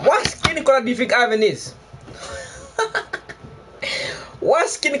 what skin color do you think Ivan is? What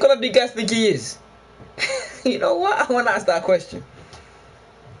skin color do you guys think he is? You know what? I want to ask that question.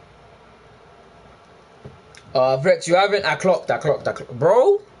 Vex, you haven't. I clocked.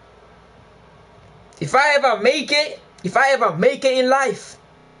 Bro, if I ever make it in life,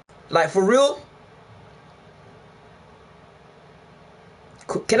 like for real,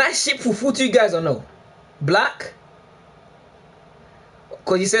 can I ship fufu to you guys or no? Black?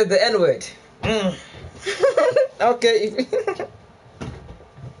 Cause you said the N-word. Okay.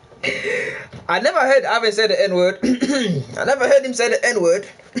 I never heard Ivan say the N-word. I never heard him say the N-word.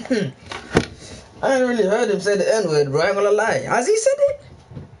 I ain't really heard him say the N-word, bro. I ain't gonna lie. Has he said it?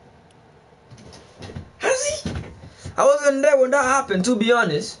 Has he? I wasn't there when that happened, to be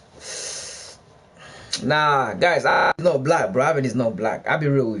honest. Nah, guys, he's not black, bro. Ivan is not black. I'll be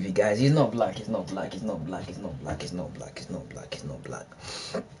real with you guys. He's not black.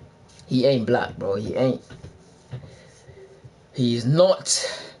 He ain't black, bro. He ain't. He's not.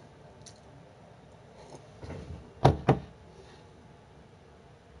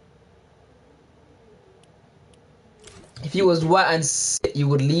 If he was white and you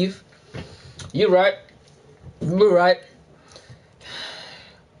would leave. You're right.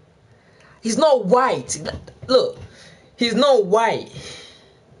 He's not white. Look, he's not white.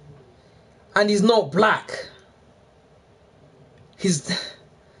 And he's not black.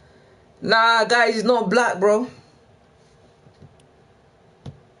 Nah, guys, he's not black, bro.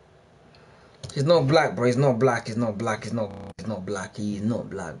 He's not black, bro. He's not black. He's not black. He's not black. He's not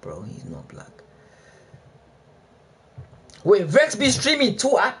black, bro. He's not black. Wait, Vex be streaming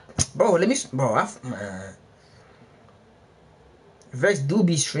too? Bro, let me... Bro, man. Vex do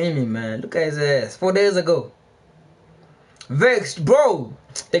be streaming, man. Look at his ass. 4 days ago. Vex, bro.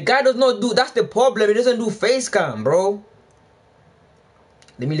 The guy does not do... That's the problem. He doesn't do face cam, bro.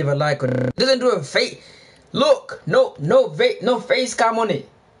 Let me leave a like on it. He doesn't do a face... Look. No face cam on it.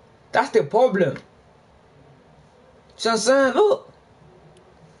 That's the problem. See what I'm saying? Look.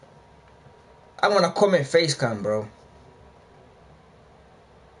 I want to comment face cam, bro.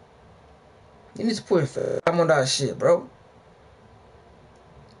 You need to put face cam on that shit, bro.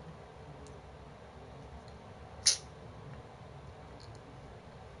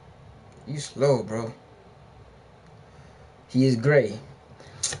 You slow, bro. He is gray.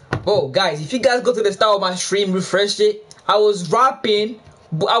 Bro, guys, if you guys go to the start of my stream, refresh it. I was rapping,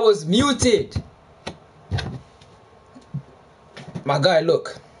 but I was muted. My guy,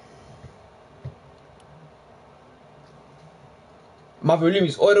 look. My volume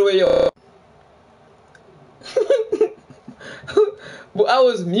is all the way up. But I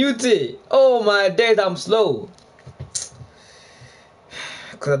was muted. Oh my days, I'm slow.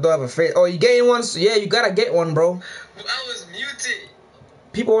 Cause I don't have a face. Oh, you getting one? So yeah, you gotta get one, bro. But I was muted.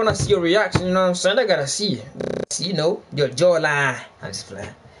 People wanna see your reaction, you know what I'm saying? They gotta see it. You know, your jawline. I'm just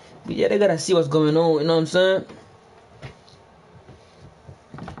playing. But yeah, they gotta see what's going on, you know what I'm saying?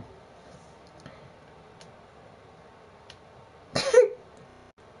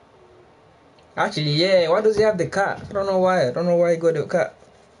 Actually, yeah, why does he have the cat? I don't know why. I don't know why he got the cat.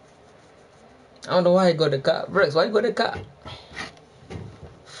 I don't know why he got the cat. Rex, why you got the cat?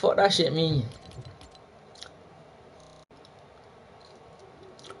 Fuck that shit mean.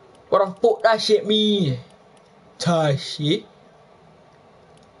 What the fuck that shit mean? Tie shit.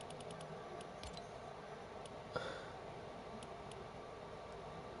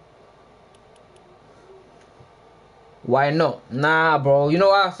 Why not? Nah, bro. You know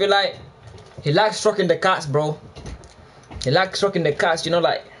what I feel like? He likes stroking the cats, bro. He likes stroking the cats, you know,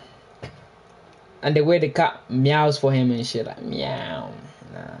 like. And the way the cat meows for him and shit, like meow.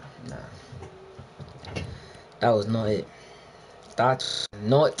 Nah. That was not it. That's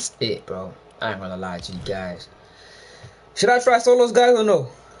not it, bro. I ain't gonna lie to you guys. Should I try solos, guys, or no?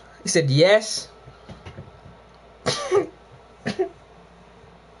 He said yes.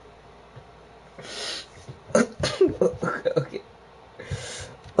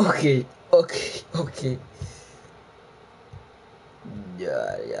 Okay.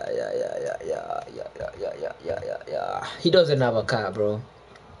 Yeah. He doesn't have a car, bro.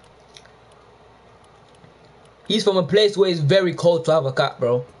 He's from a place where it's very cold to have a cat,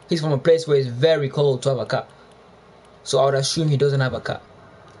 bro. He's from a place where it's very cold to have a cat. So I would assume he doesn't have a cat.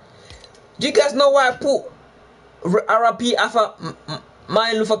 Do you guys know why I put RIP after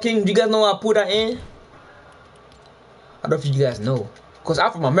Martin Luther King? Do you guys know why I put that in? I don't know if you guys know. Because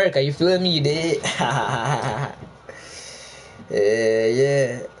I'm from America, you feel me? You did?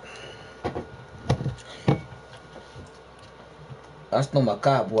 Yeah. That's not my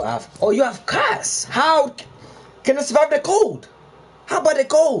cat, boy. Oh, you have cats? How can I survive the cold? How about the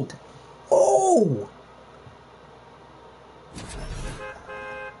cold? Oh.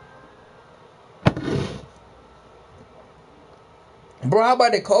 Bro, how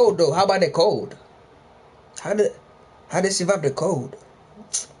about the cold, though? How about the cold? How they survive the cold?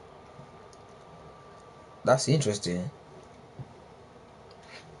 That's interesting.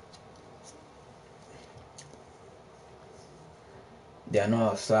 They are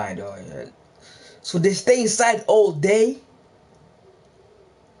not outside, oh yeah. So they stay inside all day?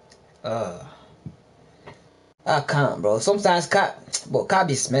 I can't, bro. Sometimes cat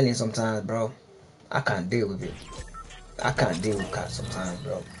be smelling sometimes, bro. I can't deal with it. I can't deal with cats sometimes,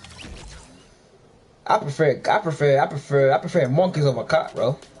 bro. I prefer monkeys over cat,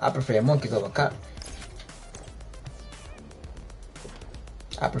 bro. I prefer monkeys over cat.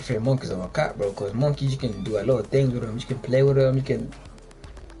 I prefer monkeys over cat, bro, because monkeys, you can do a lot of things with them. You can play with them, you can...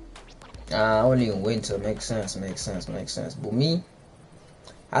 only in winter, makes sense. But me,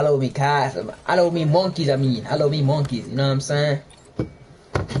 I love me cats, I love me monkeys, I love me monkeys, you know what I'm saying?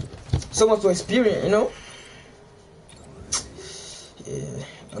 So much to experience, you know? Yeah,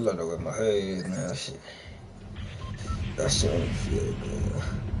 I love the way my hair is, man, that shit don't feel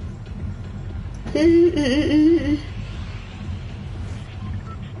good.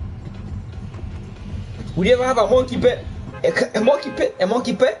 Would you ever have a monkey pet? A monkey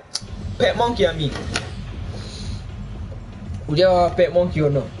pet? pet monkey, I mean. Would you have a pet monkey or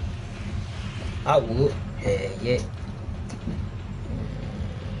no? I would. Yeah.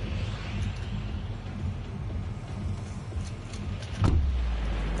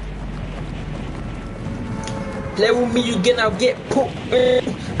 Play with me, you get poop.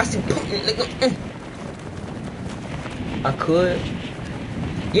 I said poop, nigga. I could.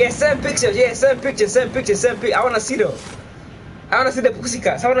 Yeah, send pictures. Yeah, send pictures. I wanna see them. I wanna see the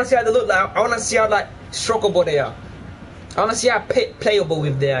pussycats. I wanna see how they look like. I wanna see how like strokeable they are. I wanna see how playable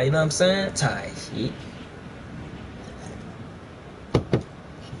with they are. You know what I'm saying? Tight shit.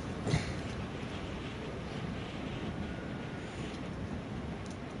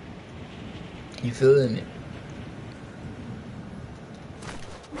 You feeling me?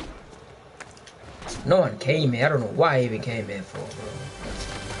 No one came here. I don't know why I even came here for, bro.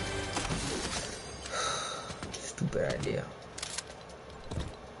 Stupid idea.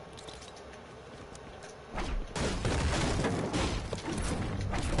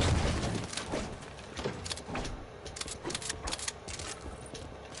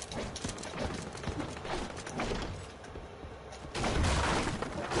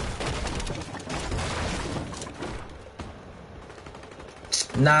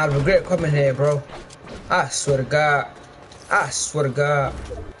 Nah, I regret coming here, bro. I swear to God. I swear to God.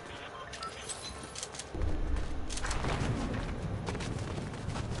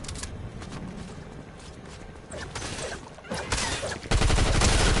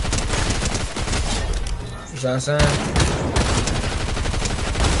 You see what I'm saying?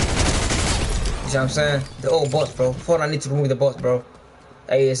 You see what I'm saying? The old bots, bro. Before I need to remove the bots, bro.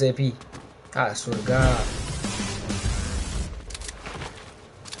 ASAP. I swear to God.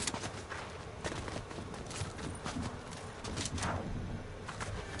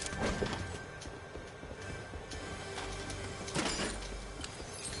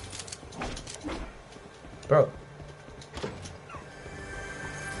 Bro.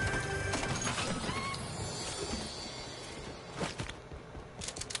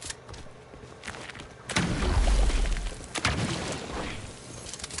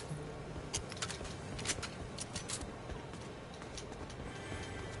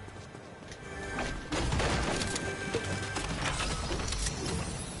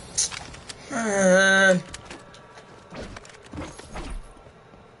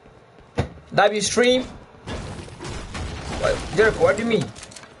 That you stream? What, Jericho, what do you mean?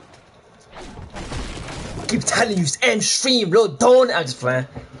 Keep telling you, it's end stream, bro. Don't. I'm just playing.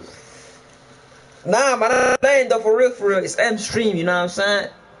 Nah, man, I ain't though, for real. It's M stream, you know what I'm saying?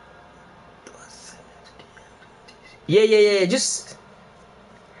 Yeah. Just,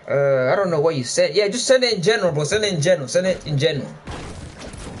 I don't know what you said. Yeah, just send it in general, bro. Send it in general.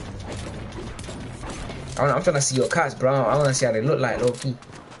 I'm trying to see your cats, bro. I want to see how they look like, low key.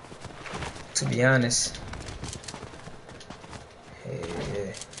 To be honest.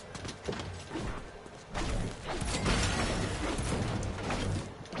 Yeah.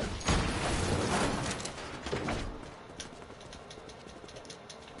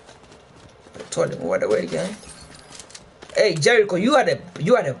 Toilet, what the way again? Hey, Jericho, you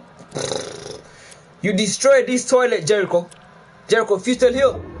destroyed this toilet, Jericho. Jericho, if you still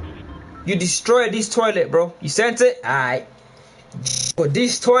here, you destroyed this toilet, bro. You sent it? Alright. For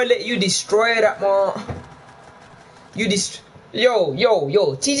this toilet, you destroyed that, man. Yo,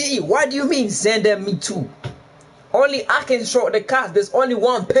 TGE, what do you mean send them me too? Only I can stroke the cat. There's only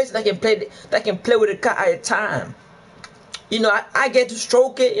one person that can play with the cat at a time. You know, I get to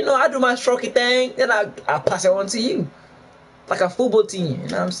stroke it. You know, I do my strokey thing, then I pass it on to you, like a football team. You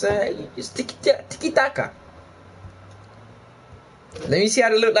know what I'm saying? You just tiki taka. Let me see how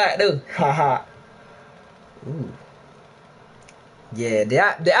they look like, though. Haha. Ooh. Yeah, they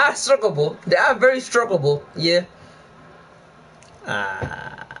are strokeable. They are very strokeable. Yeah.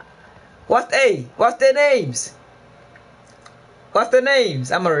 What's their names? What's their names?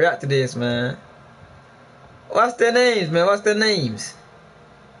 I'm gonna react to this, man. What's their names, man? What's their names?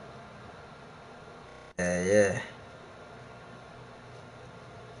 Yeah.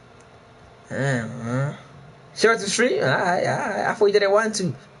 Share to stream? I thought you didn't want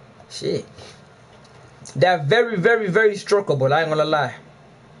to. Shit. They're very, very, very strokeable. I ain't gonna lie.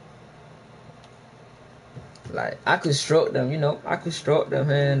 Like, I could stroke them, you know. I could stroke them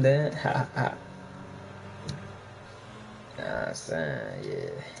here and then. Ha. Son, yeah.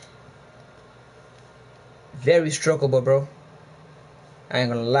 Very strokeable, bro. I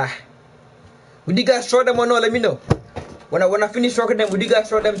ain't gonna lie. Would you guys stroke them or no? Let me know. When I finish stroking them, would you guys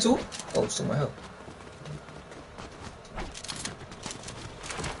stroke them too? Oh, so my help.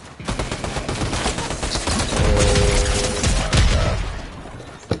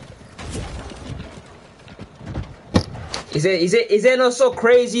 Is it not so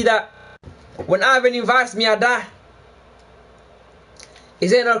crazy that when Ivan invites me, I die?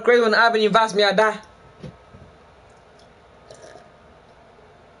 Is it not crazy when Ivan invites me, I die?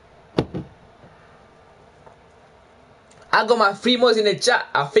 I got my 3 months in the chat.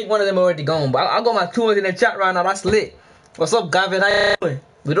 I think one of them already gone, but I got my 2 months in the chat right now. That's lit. What's up, Gavin? How you doing?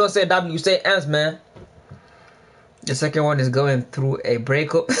 We don't say W, we say Ants, man. The second one is going through a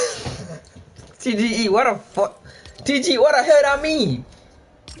breakup. TGE, what the fuck? TG, what the hell that mean?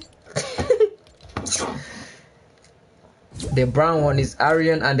 The brown one is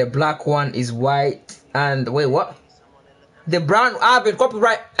Aryan and the black one is white. And wait, what? The brown, I've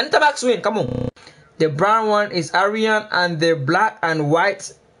copyright. Enter back swing, come on. The brown one is Aryan and the black and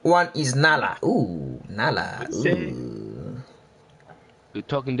white one is Nala. Ooh, Nala. Ooh. You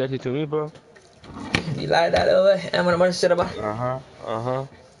talking dirty to me, bro? You like that over? I'm gonna shut up.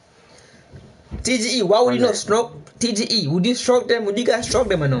 TGE, why would you not stroke? TGE, would you stroke them? Would you guys stroke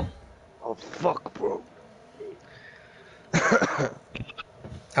them or no? Oh fuck, bro.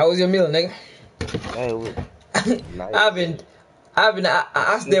 How was your meal, nigga? Hey, nice. I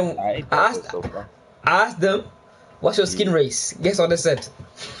asked them. I asked them, what's your skin race? Guess what they said?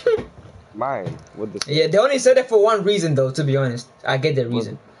 Mine. What they say? Yeah, they only said it for one reason, though. To be honest, I get the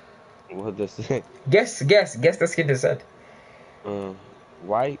reason. What they say? Guess the skin they said.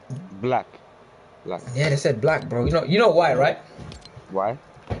 White, black. Yeah, they said black, bro. You know why, right? Why?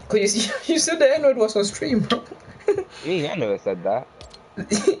 Cause you said the N-word was on stream, bro. Me, I never said that.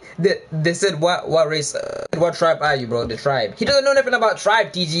 they said what race, what tribe are you, bro? The tribe. He doesn't know nothing about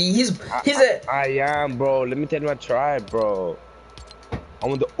tribe, TG. I am, bro. Let me tell you my tribe, bro.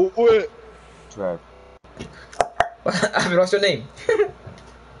 I'm on the sooooon tribe. What's your name?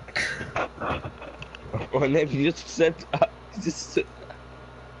 My name you just said.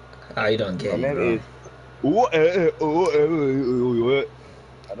 You don't get my it, name bro. is.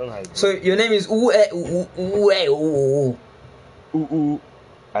 I don't know how you do. So your name is ooh.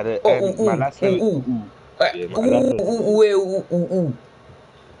 At the end, my last name is ooh. Yeah, my last name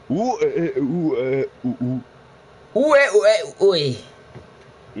is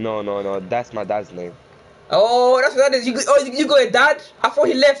No, that's my dad's name. Oh, that's what that is. You got a dad? I thought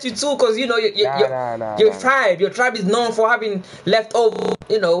he left you too, cause your tribe is known for having leftover,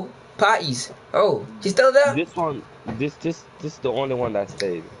 parties. Oh, he's still there? This is the only one that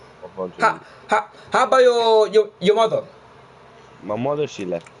stayed. How about your mother? My mother, she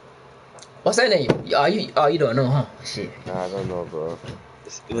left. What's her name? You don't know, huh? Shit. Nah, I don't know, bro.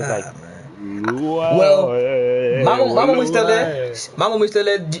 It was like, man. Well, my mom is still there. My mom is still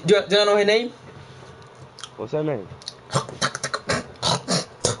there. Do you know her name? What's her name?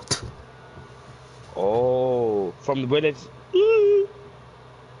 Oh, from the village.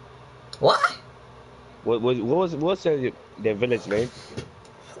 What? What's their village name?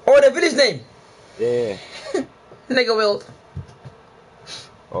 Oh, the village name. Yeah. Niggerwood.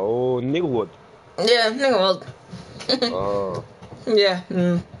 Oh, Niggerwood. Yeah, Niggerwood. Oh. Yeah.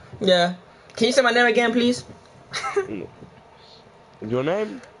 Yeah. Can you say my name again, please? Your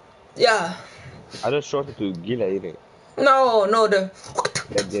name? Yeah. I just shorted to Gila, innit? No,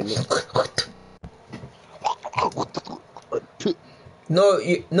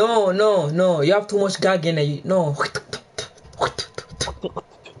 No, you have too much gag in it. No,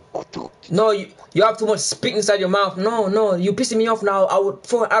 you have too much spit inside your mouth. No, you pissing me off now. I would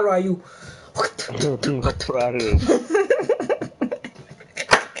throw an arrow at you.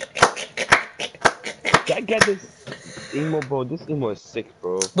 I get this emo, bro. This emo is sick,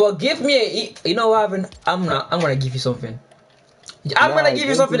 bro. But give me you know what, I'm gonna give you something. I'm gonna give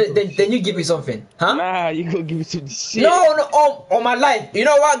you something, then you give me something, huh? Nah, you gonna give me some shit. No, on my life. You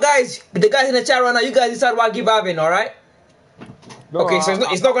know what, guys? The guys in the chat right now, you guys decide what I give Avin, alright? No, okay, so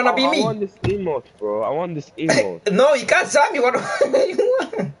it's not gonna be me. I want this emote, bro. I want this emote. No, you can't tell me what you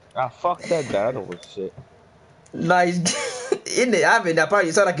want. Fuck that guy. I don't want shit. Nah, in the Avin, that part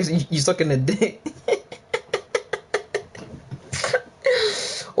you sound like you're sucking a dick.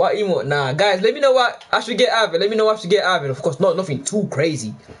 What emote? Nah, guys, let me know what I should get Avin. Of course, nothing too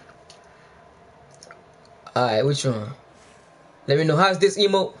crazy. Alright, which one? Let me know. How's this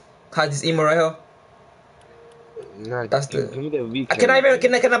emote right here? Nah, that's give me the weekend. Can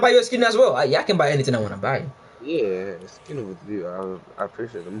I buy your skin as well? Yeah, I can buy anything I wanna buy. Yeah, skin with you. I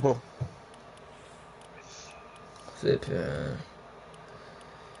appreciate it more. Flip.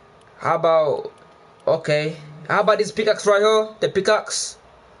 How about this pickaxe right here? The pickaxe.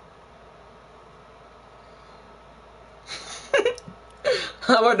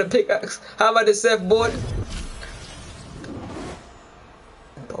 How about the pickaxe? How about the surfboard?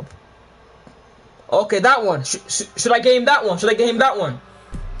 Okay, that one. Should I get him that one? Should I get him that one?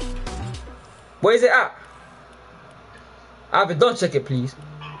 Where is it at? Alvin, don't check it, please.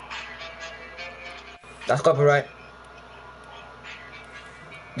 That's copyright.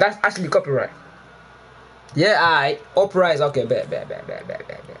 That's actually copyright. Yeah, alright. Uprise. Okay, bet.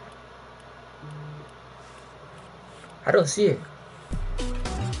 I don't see it.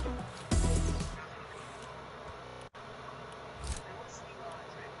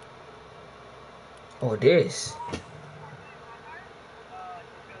 Oh, this.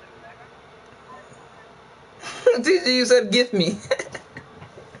 You said give me.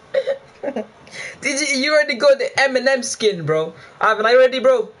 You already got the M&M skin, bro. Alvin, are you ready,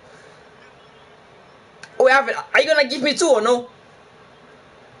 bro? Oh, Alvin, are you gonna give me two or no?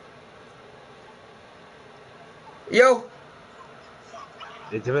 Yo.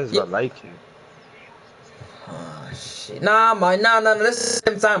 It depends what I like it. Oh, shit. Nah, man. Nah. Let's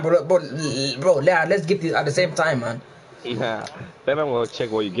same time, bro. Let's give this at the same time, man. Nah, then I'm gonna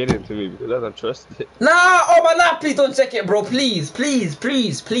check what you get into me because I don't trust it. Nah, oh my nah, please don't check it, bro. Please.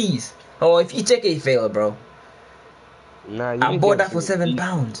 Oh, if you check it, you fail, bro. Nah, you I bought that for £7.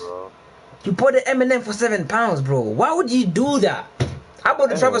 Bro. You bought the M&M for £7, bro. Why would you do that? I bought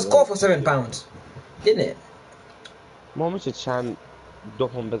the Travis Scott for £7, didn't it? ما میشه چند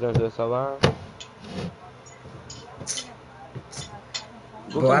دوم بزن تو حسابم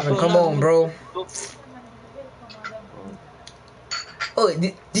Bro, Ivan, come on, bro. Oh,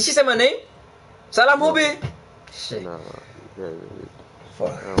 did she say my name? Salam Hobi. Shit. No,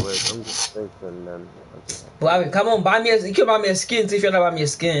 Fuck. wait, I'm just thinking then. Bro, Ivan, come on, you can buy me a skin if you're not buy me a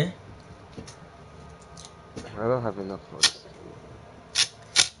skin. I don't have enough for this.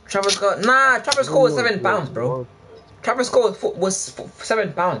 Travis Scott, nah, Travis Scott was £7, bro. Travis Scott was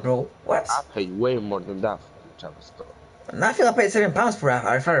 £7, bro. What? I paid way more than that for Travis Scott. And I feel I paid £7 for that,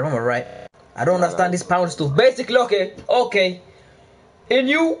 if I remember right. I don't understand this pound stuff. Basically, okay. In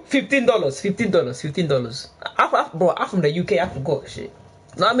you, $15. Bro, I'm from the UK, I forgot shit.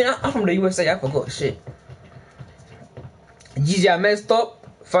 No, I mean, I'm from the USA, I forgot shit. Bgeezy, I messed up.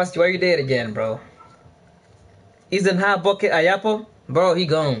 First, why you there again, bro? Isn't hot bucket Ayapo? Bro, he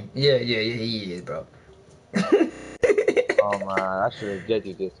gone. Yeah, he is, bro. Oh man, I should have get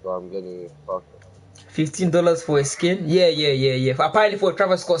you this, but I'm getting it. Fuck it. $15 for a skin? Yeah. Apparently for a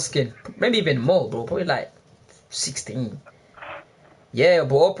Travis Scott skin. Maybe even more, bro. Probably like 16. Yeah,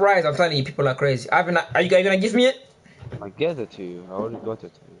 but all price, I'm telling you, people are crazy. Are you guys gonna give me it? I get it to you. I already got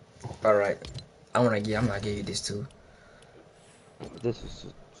it to you. Alright. I'm gonna give you this too. This is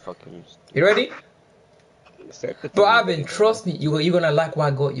fucking. You ready? Bro, Ivan, trust me, you're gonna like what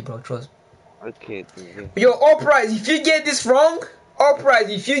I got you, bro. Trust me. Okay. Yo, all price, if you get this wrong,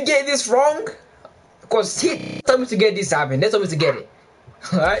 because he told me to get this, Ivan. They told me to get it.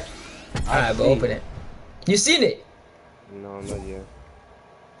 Alright? Alright, but open it. You seen it? No, not yet.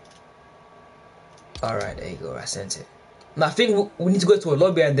 Alright, there you go. I sent it. Now I think we need to go to a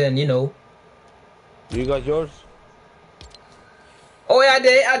lobby and then, You got yours? Oh yeah, I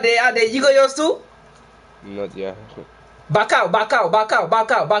did. You got yours too? Not yet. Back out,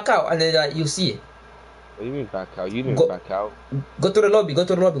 and then you see it. What do you mean back out? You didn't back out. Go to the lobby. I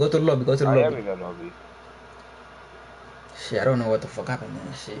am in the lobby. Shit, I don't know what the fuck happened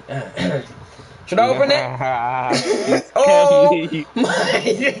there. Shit. Should I open it? Oh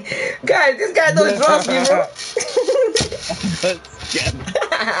my guys, this guy don't trust me, bro.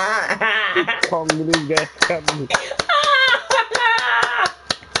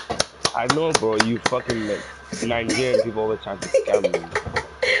 I know, bro. You fucking Nigerian people always trying to scam me.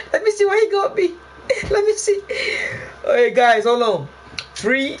 Let me see what he got me. Let me see. Hey guys, hold on.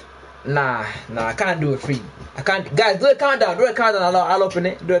 Free? Nah, I can't do it free. I can't. Guys, do a countdown. I'll open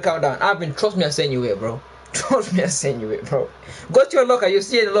it. Do a countdown. Trust me, I send you it, bro. Go to your locker. You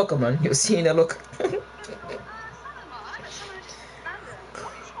see in the locker, man. You see in the locker.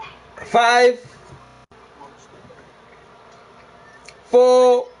 5,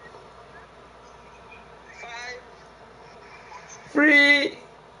 4, 3,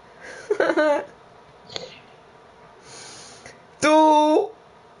 2,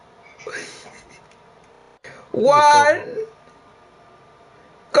 1.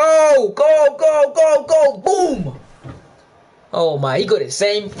 Go! Boom! Oh my, he got the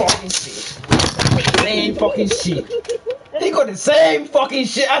same fucking shit. He got the same fucking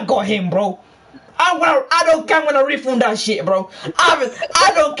shit. I got him, bro. I don't care when I refund that shit, bro.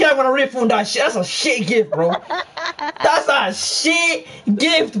 I don't care when I refund that shit. That's a shit gift, bro. That's a shit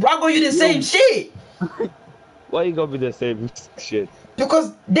gift, bro. I got you the same shit. Why you gonna be the same shit?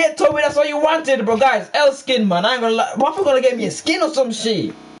 Because they told me that's what you wanted, bro. Guys, L skin, man. I ain't gonna lie. What if you gonna get me a skin or some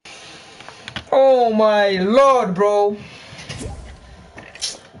shit? Oh my lord, bro.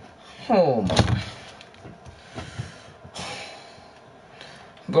 Oh my.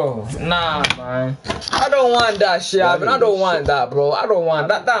 Bro, nah, man. I don't want that shit, Bro, I man. I didn't get don't want shit. that, bro. I don't want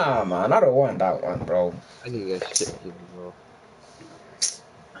that, nah, man. I don't want that one, bro. I didn't get shit here, bro.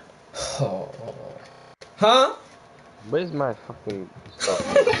 Oh. Huh? Where's my fucking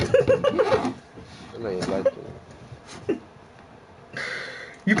stuff, bro? I know you like it.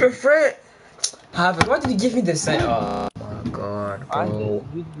 You prefer Harvard? Why did you give me the same? Oh my god, I bro.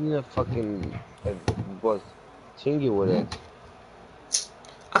 you need a fucking boss. Chingy with it.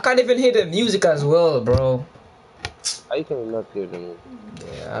 I can't even hear the music as well, bro. I can not hear the music.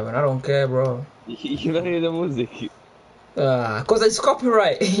 Yeah, I mean, I don't care, bro. You don't hear the music. Cause it's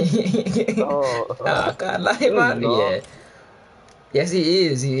copyright. Oh, I can't lie, no, it's man. not. Yeah. Yes, he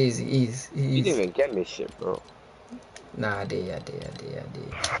is. He is. He is. He You didn't is. even get me shit, bro. Nah, I did.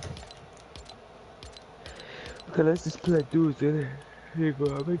 Okay, let's just play dudes, innit? Here you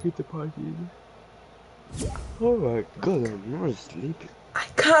go, I'll make it the party. Oh my god, I'm not sleeping. I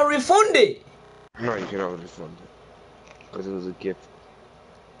can't refund it. No, you cannot refund it. Because it was a gift.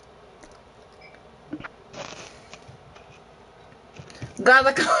 Guys,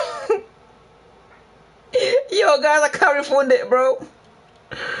 I can't. Yo, guys, I can't refund it, bro.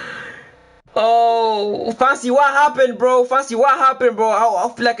 Oh, Fancy, what happened, bro? Fancy, what happened, bro? I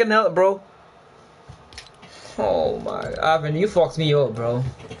feel like an help, bro. Oh my, Ivan, you fucked me up, bro.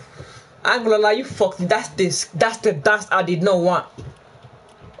 I'm gonna lie, you fucked me. That's the dust I did not want.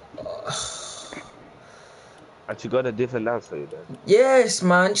 And you got a different dance for you then. Yes,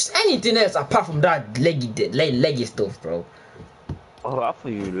 man. Just anything else apart from that leggy stuff, bro. Oh, I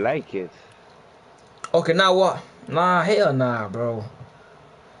thought you like it. Okay, now what? Nah, hell nah, bro.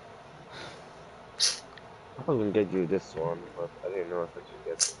 I was gonna get you this one, but I didn't know if I should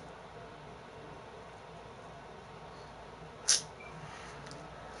get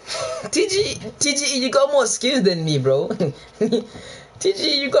TG, you got more skills than me, bro.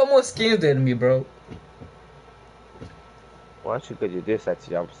 TG, you got more skills than me, bro. Why should get you this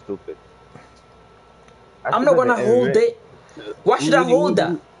actually? I'm stupid. I I'm should not get the gonna hold MMA. it. Why should I hold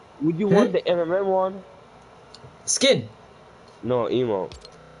that? Would you want the MMA one? Skin. No, emo.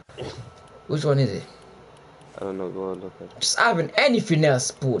 Which one is it? I don't know, go and look at it. Just having anything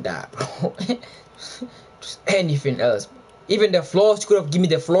else, put that, bro. Just anything else. Even the floss, you could have given me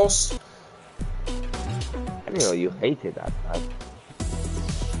the floss. I didn't know you hated that.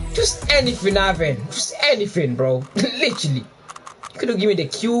 Just anything, Ivan. Just anything, bro. Literally. You could have given me the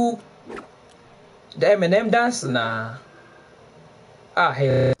Q, the M&M dance. Nah. Ah,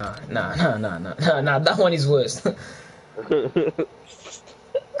 hell. Nah. That one is worse.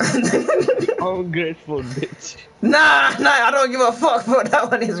 Ungrateful bitch. Nah. I don't give a fuck, bro.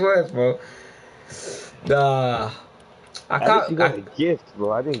 That one is worse, bro. Nah. I At least you can't. got a gift,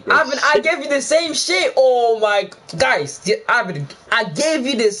 bro. I didn't get Ivan, I shit. gave you the same shit. Oh my, guys, Ivan, I gave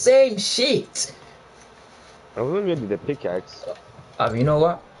you the same shit. I was gonna get you the pickaxe. Ivan, you know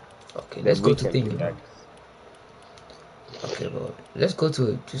what? Okay, The let's go to weekend thinking, bro. pickaxe. Okay, bro. Let's go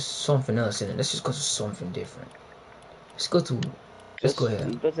to just something else in it. Let's just go to something different. Let's go to. Let's go here.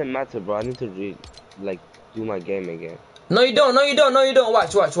 It doesn't matter, bro. I need to do my game again. No, you don't.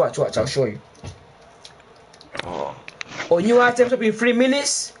 Watch. I'll show you. Oh, new items up in 3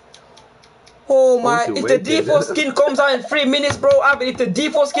 minutes. Oh my! you If the waited. default skin comes out in 3 minutes, bro, Ivan, if the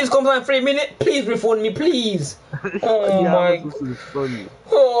default skin comes out in 3 minutes, please refund me, please. Oh Yeah, my! I'm supposed to respond you.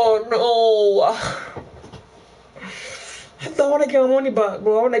 Oh no! I don't want to get my money back,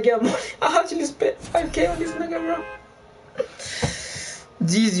 bro. I want to get money. I actually spent 5K on this nigga, bro.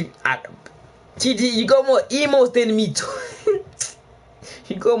 Bgeezy, TG, you got more emos than me too.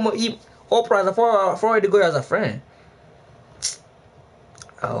 You got more Oprah for to go as a friend.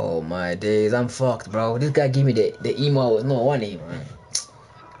 Oh my days, I'm fucked, bro. This guy give me the emo with no one emo, man.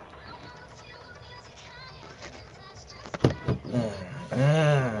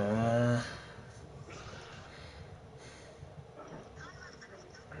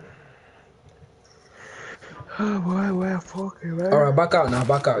 Oh boy, we're fucking right. Alright, back out now,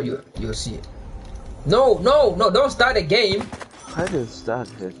 back out. You'll see it. No, don't start the game. I just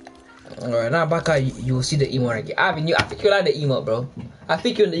started. Alright, now back out. You'll see the emo again. I think you like the emo, bro. I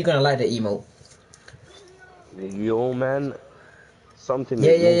think you're gonna like the emo. Yo, man. Something is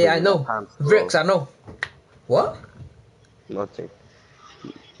Yeah. moving I in my know. pants, bro. Rex, I know. What? Nothing.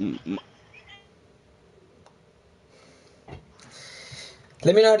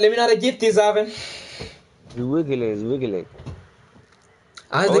 Let me know how the gift is, Ivan. It's wiggling.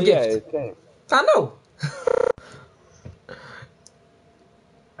 How's Oh the yeah, gift? it came. I know.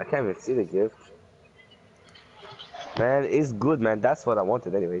 I can't even see the gift. Man, it's good, man. That's what I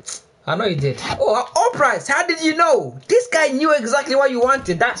wanted, anyways. I know you did. Oh, all price. How did you know? This guy knew exactly what you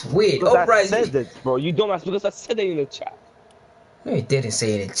wanted. That's weird. Because All I price. said it, bro. You don't ask because I said it in the chat. No, you didn't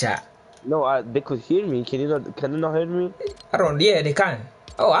say it in chat. No, they could hear me. Can you not? Can you not hear me? I don't. Yeah, they can.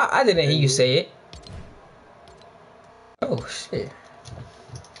 Oh, I didn't hear you say it. Oh shit.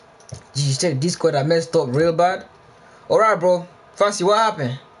 Did you check Discord? I messed up real bad. All right, bro. Fancy, what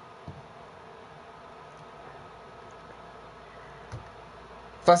happened?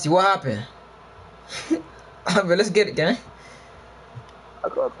 Fancy, what happened? But let's get it, gang. I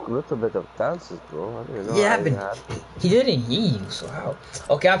got a little bit of dances, bro. I didn't know Yeah, I even but had. he didn't hear you. So how?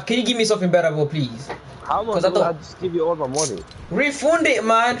 Okay, can you give me something better, bro, please? How much? Cause I I thought just give you all my money. refund it,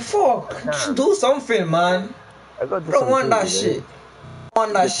 man. Fuck. I Just can't. do something, man. I gotta I do don't some want that things, man. shit. I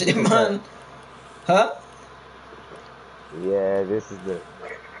want that The shit, thing is that, man. Huh? yeah, this is the.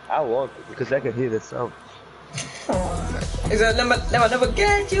 I want it because I can hear the sound. Is that never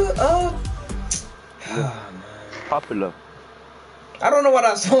get you up? Yeah, popular. I don't know what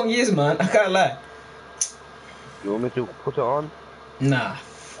that song is, man. I can't lie. You want me to put it on? Nah,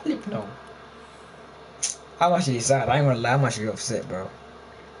 flip no. I'm actually sad. I ain't gonna lie. I'm actually upset, bro.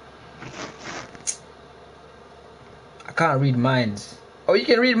 I can't read minds. Oh, you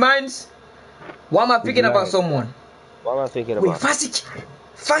can read minds? Why am I thinking about Nice. someone? What am I thinking Wait, about? Fancy,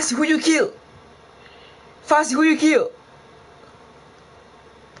 Fancy, who you kill? Fancy, who you kill?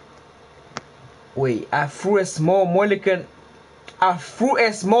 Wait, I threw a small molecule. I threw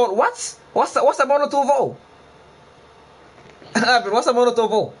a small. What? What's a Molotov? What's a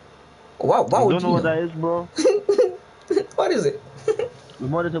Molotov? Wow, why You would don't you know what know? that is, bro? What is it? We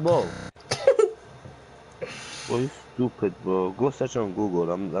wanted to ball. Well, you stupid, bro. Go search on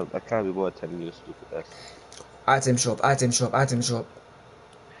Google. I can't be bothered telling you stupid ass. Item shop, item shop, item shop.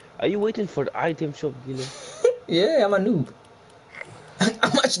 Are you waiting for the item shop, Gila? Yeah, I'm a noob.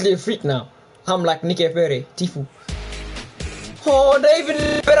 I'm actually a freak now. I'm like Nicky Ferry, Tifu. Oh,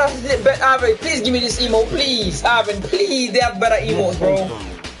 David, better, Ivan, please give me this emo, please. Ivan, please, they have better emos, bro.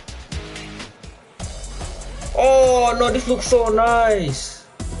 Oh, no, this looks so nice.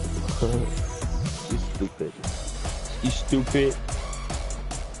 You stupid. You stupid.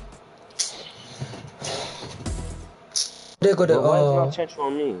 They got the, But why is it not change for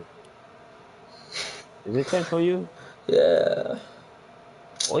me? Is it change for you? yeah.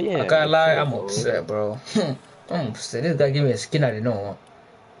 Oh yeah, I can't it's lie, change, I'm bro. upset, bro. I'm upset. This guy gave me a skin I didn't know.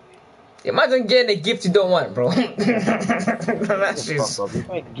 Imagine getting a gift you don't want, bro. That's The fuck just... up. You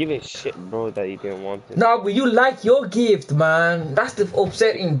can't give a shit, bro, that you didn't want it. No, but you like your gift, man. That's the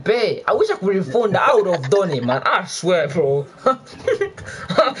upsetting bit. I wish I could refund that. I would have done it, man. I swear, bro.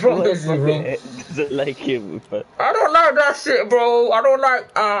 I promise you, bro. Doesn't like him, but I don't like that shit, bro. I don't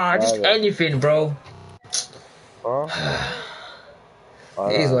like just alright. anything, bro. Huh?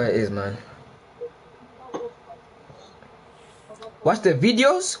 It is what it is, man. Watch the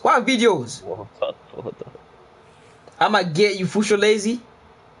videos. What videos? What up? What up? I might get you, Fusho Lazy.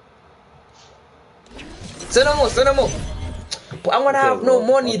 Send them more, send them more. But I'm gonna Okay, have no bro.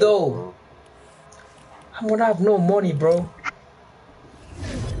 money, Okay, though. bro. I'm gonna have no money, bro.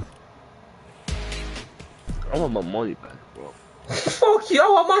 I want my money back, bro. Fuck you. I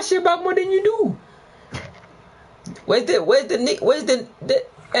want my shit back more than you do. Where's the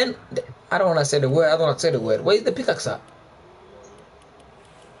and I don't wanna say the word. I don't wanna say the word. Where's the pickaxe at?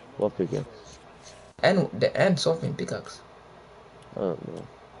 What again? And the and something pickaxe. I don't know.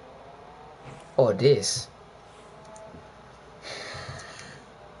 Oh, this.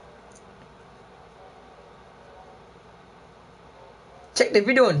 Check the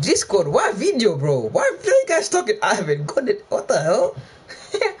video on Discord. What video, bro? Why are you guys talking? I haven't got it. What the hell?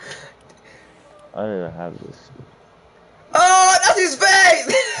 I don't even have this. Oh, that's his face!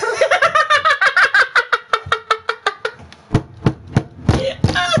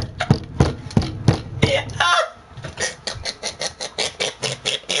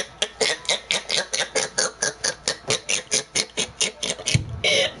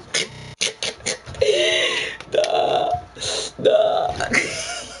 Nah.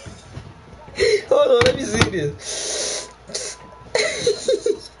 Hold on, let me see this.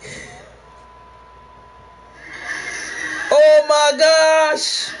 Oh my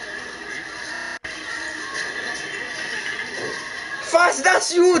gosh! Fast,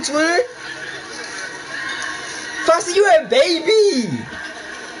 that's you, man. Fast, you a baby.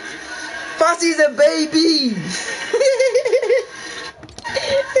 Fast is a baby.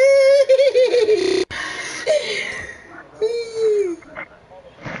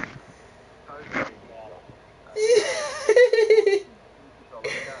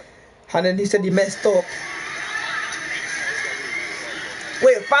 And then he said he messed up.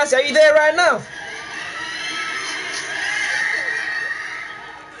 Wait, Fancy, are you there right now?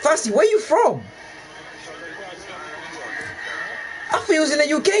 Fancy, where you from? I thought he was in the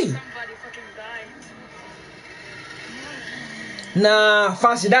UK. Somebody fucking died. Nah,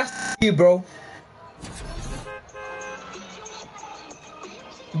 Fancy, that's you, bro.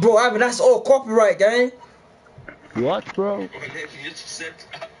 Bro, I mean, that's all copyright, gang. What, bro?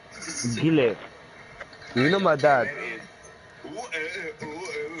 Gile, you know my dad.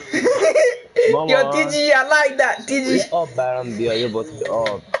 Mama. Yo, TG, I like that, TG. We up, Baram, dear. You're about to be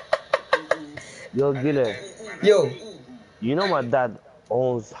up. Yo, Gile. Yo. You know my dad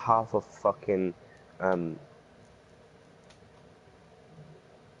owns half of fucking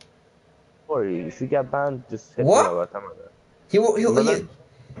Sorry, if you get banned, just hit me What? up. I'll tell my dad.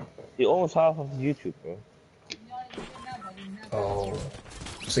 He owns half of YouTube, bro. Oh,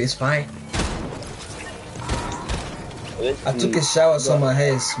 so it's fine. Let's I took see. a shower, so my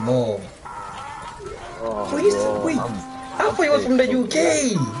hair is small. Oh, Wait, bro, I thought he was from the UK.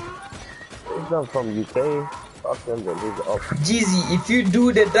 He's not from UK. Fuck him, then he's up. Bgeezy, if you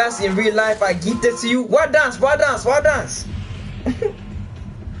do the dance in real life, I give it to you. What dance? What dance? What dance?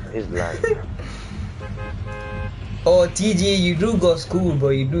 He's lying. Oh, TG, you do go school, bro.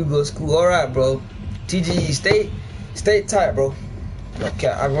 You do go school. All right, bro. TG, stay tight, bro. Okay,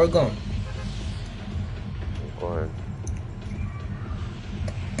 I'm going. I'm going.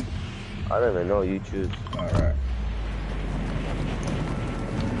 I don't even know you choose. All right.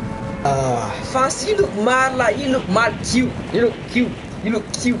 Fancy, you look mad cute. You look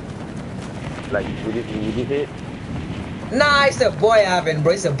cute. Like, would you hit? Nah, it's a boy Ivan,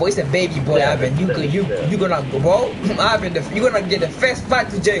 bro. It's a baby boy Ivan. You gonna go, bro. Ivan, you gonna get the first flight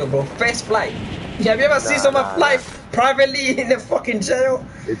to jail, bro. First flight. Have you ever seen someone fly privately in the fucking jail?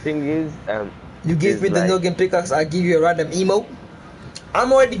 The thing is, you give me the Noggin pickaxe, I give you a random emo.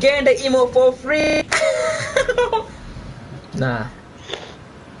 I'm already getting the emo for free. Nah.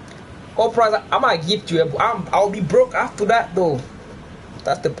 Oh, price, I might gift you. I'll be broke after that though.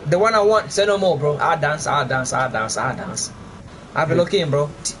 That's the one I want. Say no more, bro. I'll dance. I've been looking, bro.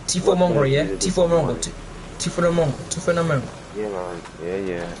 T for Mongo, yeah. T for Mongo. T for the Mongo. T for the Mongo. Yeah, man.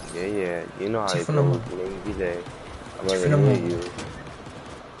 Yeah. You know how it for the goes. Mongo. Maybe there. I'm T not for the gonna Mongo. you.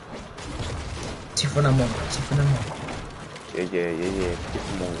 T for the Mongo. T for the Mongo. Yeah.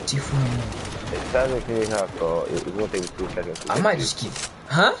 T for the Mongo. It's time to finish up, so it's gonna take me 2 seconds. I might just keep.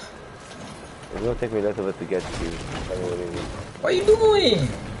 Huh? It's gonna take me less of it to get to you. Tell me what you need. What are you doing?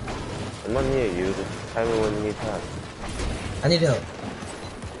 I'm not near you. Just tell me when you need help. I need help.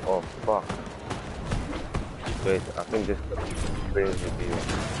 Oh, fuck. Wait, I think this brings me to you.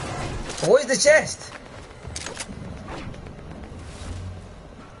 Where's the chest?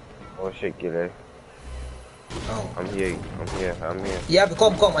 Oh shit, Gile. Oh. I'm here. Yeah, but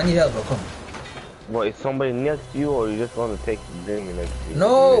come. I need help, bro. Come. What, is somebody next to you or you just want to take the drink next to you?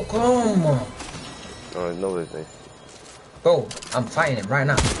 No, come. No, nobody's next to you. Bro, I'm fighting him right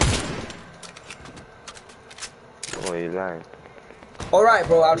now. Oh, you're lying. Alright,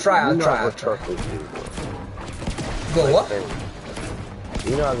 bro, I'll try. I got trust issues, bro. Go what?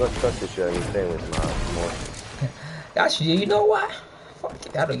 You know I got trust issues and you're saying with my more. Actually, you know what? Fuck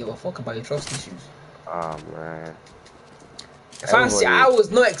it, I don't give a fuck about your trust issues. Oh, man. Fancy, I was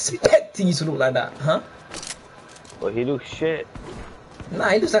not expecting you to look like that, huh? But he looks shit. Nah,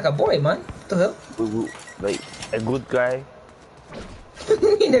 he looks like a boy, man. What the hell? Like, a good guy.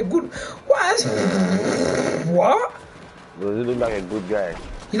 In a good... What? What? Does he look like a good guy?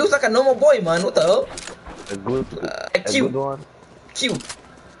 He looks like a normal boy, man. What the hell? A good cute. good one? Cute.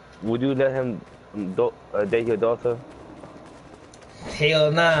 Would you let him date your daughter?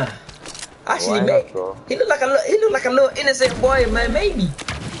 Hell nah. Actually, Why man, not, bro? he look like a little innocent boy, man. Maybe.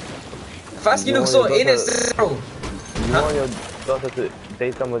 First, you look so innocent, bro. You want your daughter to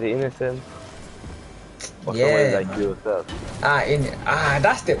date somebody innocent? Or somebody like you yourself?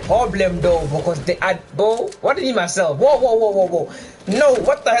 That's the problem, though, because bro, what do you mean myself? Whoa. No,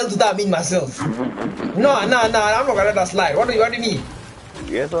 what the hell does that mean myself? No, I'm not gonna let that slide. What do you mean?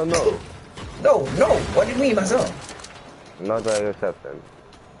 Yes or no? No. What do you mean myself? Not by yourself then.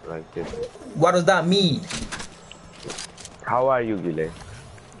 Like this. What does that mean? How are you, Gile?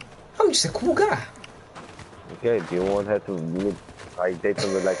 I'm just a cool guy. Okay, do you want her to meet, like, date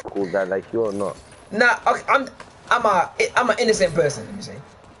somebody like cool guy like you or not? Nah, okay, I'm an innocent person, let me say.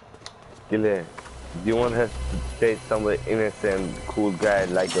 Gile, do you want her to date somebody innocent, cool guy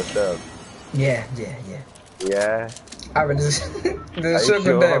like yourself? Yeah. Yeah? I mean, this Are is you so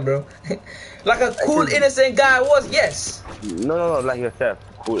good there, sure? bro. Like a I cool, could. innocent guy was, yes. No, like yourself.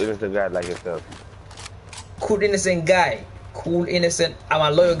 Cool, innocent guy like yourself. Cool, innocent guy. Cool, innocent. I'm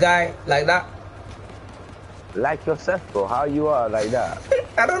a loyal guy, like that. Like yourself, bro. How you are like that?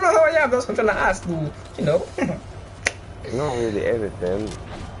 I don't know how I am. That's what I'm trying to ask you. You know, Not really everything.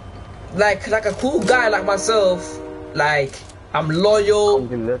 like a cool guy like myself. Like I'm loyal.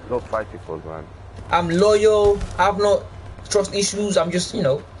 Come in, let's not fight people, man. I'm loyal. I have no trust issues. I'm just,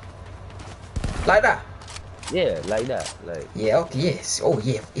 like that. Yeah, like that. Like, Yeah. Okay. Yes. Oh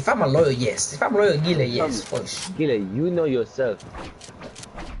yeah. If I'm a loyal, yes. If I'm loyal, Gila, yes. For sure. Gila, you know yourself.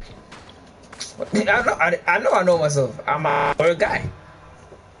 I know myself. I'm a loyal guy.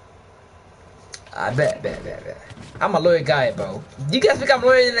 I bet. I'm a loyal guy, bro. Do you guys think I'm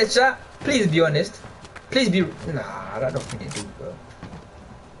loyal in the chat? Please be honest. Please be. Nah, I don't think they do, bro.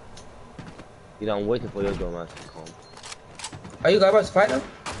 You know, I'm waiting for your dumb ass to come. Are you guys about to fight them?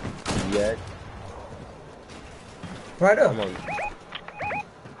 Yes. Right up. Come on.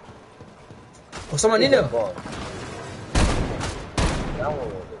 Or someone in there? That one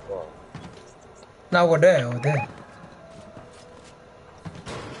was the ball. No, over there.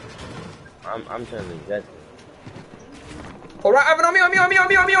 I'm trying to get it. Alright, Ivan, on me. I'm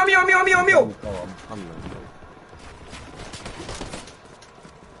coming.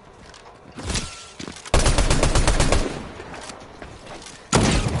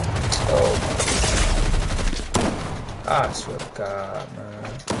 I swear to God,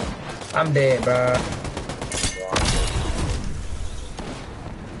 man. I'm dead, bro.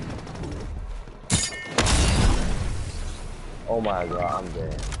 Oh my God, I'm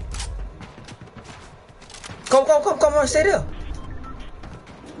dead. Come on, stay there.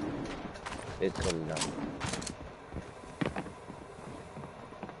 It's coming down.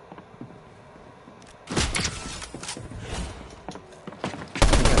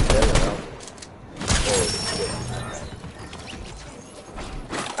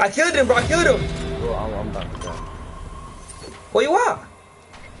 I killed him, bro. Bro, I'm back down. Where you at?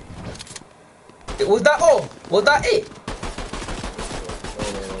 Was that all? Was that it? No.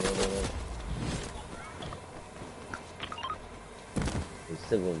 It's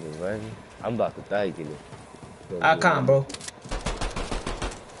still gonna be running. I'm about to die, Gilly. I can't, bro.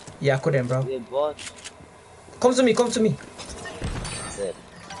 Yeah, I couldn't, bro. Yeah, boss. Come to me. Yeah.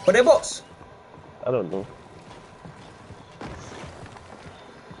 What they boss? I don't know.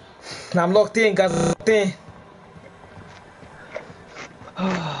 Now I'm locked in, guys. Locked in.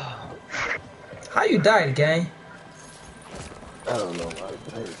 How you died, gang? I don't know, man.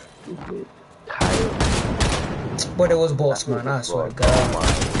 I'm stupid. Tired. Boy, that was boss, man. I swear to God.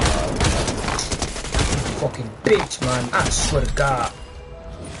 Fucking bitch, man. I swear to God.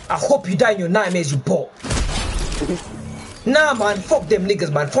 I hope you die in your nightmares, you bought. Nah, man. Fuck them niggas,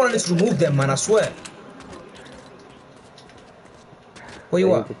 man. Let's remove them, man. I swear. Where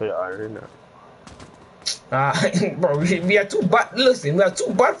you at? Bro, we are too bad. Listen, we are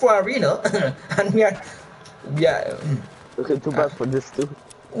too bad for arena, and we are. Okay, too bad for this too.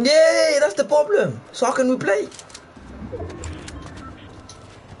 Yeah, that's the problem. So how can we play?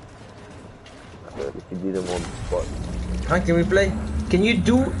 If you didn't want the spot. How can we play? Can you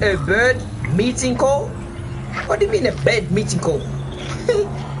do a bird meeting call? What do you mean a bird meeting call?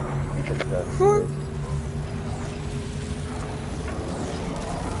 Fuck.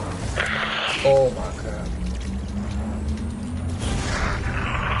 Oh my God.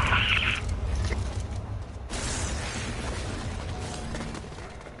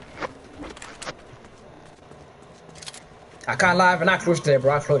 I can't lie, and I clutched there,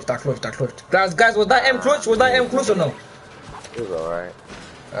 bro. I clutched. Guys, was that M clutch? Was that M clutch or no? It was alright.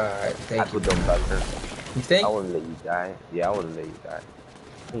 Alright, thank you. I put them back there. You think? I wouldn't let you die. Yeah, I wouldn't let you die.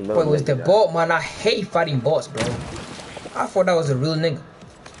 Boy, it was the bot, man. I hate fighting bots, bro. I thought that was a real nigga.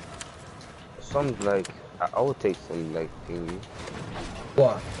 Some like I would take some like thingy.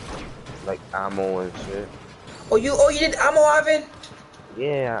 What? Like ammo and shit. Oh, you did ammo, Ivan?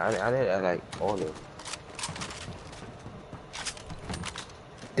 Yeah, I like all of it.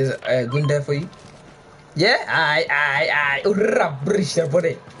 There's a gun there for you. Yeah, I.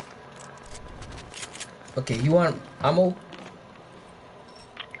 Okay, you want ammo?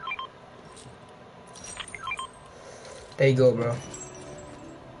 There you go, bro.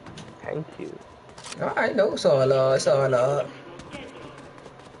 Thank you. I know, it's all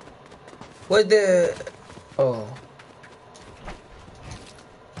What's the... Oh.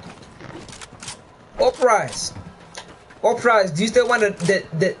 What price? What price? Do you still want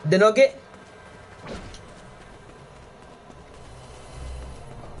the nugget?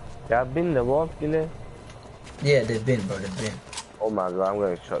 Yeah, I've been the wolf, you know. Yeah, they've been, bro. They've been. Oh my god, I'm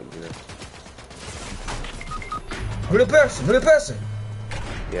gonna shock you. Real person. Real person.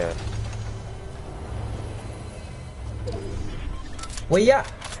 Yeah. Where you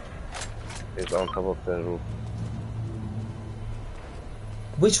at? It's on top of the roof.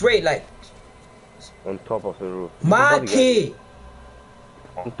 Which way? Like On top of the roof. my kid.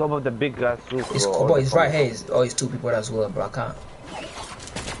 On top of the big glass roof, It's bro. cool, boy. It's right here. It's two people as well, bro. I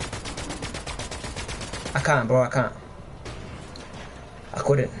can't, bro. I can't. I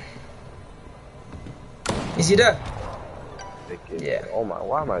couldn't. Is he there? Yeah. Oh my,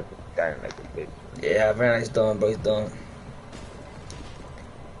 why am I dying like a bitch? Yeah, very nice done, bro. He's done.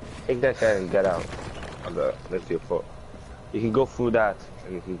 Take that shot and get out. That's your fault. You can go through that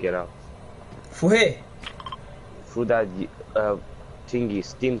and you can get out. For here? Through that thingy,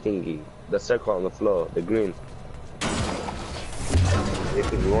 steam thingy. The circle on the floor, the green. You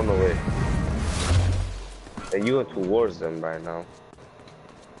can run away. And you are towards them right now.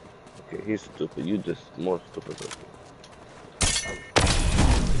 Okay, he's stupid. You just more stupid.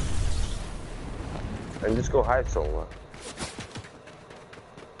 And just go hide somewhere.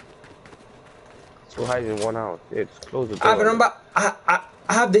 Go hide in one house. Yeah, just close the door. I remember. I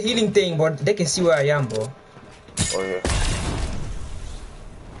have the healing thing, but they can see where I am, bro. Oh yeah.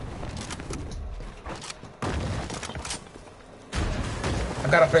 I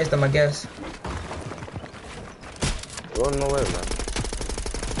gotta face them, I guess. Run away, man.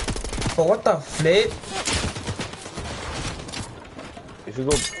 But what the flip? If you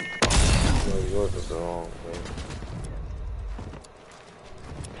go, no, yours is the wrong way.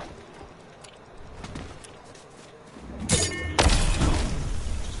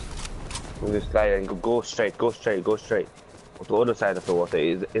 Move this guy and go straight. Go to the other side of the water.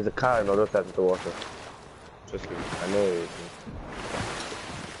 Is a car on the other side of the water. Trust me, I know it is.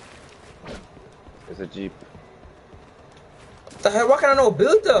 It's a jeep. The hell? Why can't I know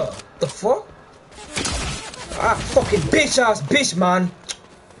builder? The fuck? Ah, fucking bitch ass bitch, man.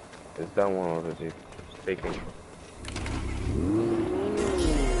 It's that one or the jeep. It's taking.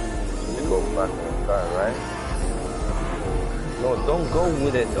 You go back in the car, right? No, don't go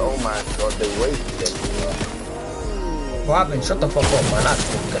with it. Oh my god, they wasted it. What happened? Shut the fuck up, man. That's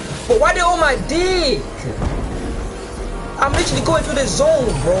fucking. But why they on my dick? I'm literally going through the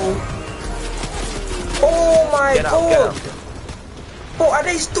zone, bro. Oh my god. Bro, are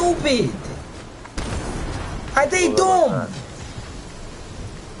they stupid? Are they dumb?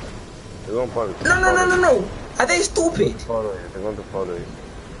 They're gonna follow you. No. Are they stupid? They're going to follow you.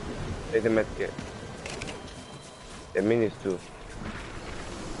 Take the medkit. The minis too.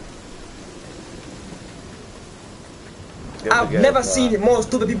 I've never seen more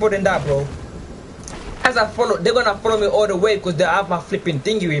stupid people than that, bro. As I follow, they're gonna follow me all the way because they have my flipping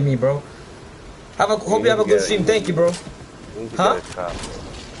thingy with me, bro. Hope you have a good stream. Thank you, bro. Huh?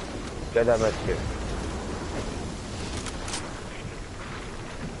 Get that medkit.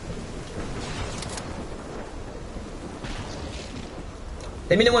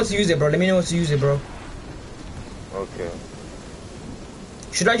 Let me know once to use it, bro. Okay.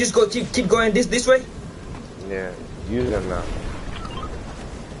 Should I just go keep going this way? Yeah. Use it now.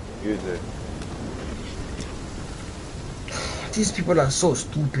 Use it. These people are so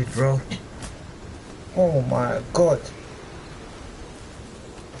stupid, bro. Oh my god.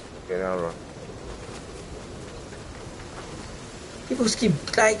 Okay, now run. People keep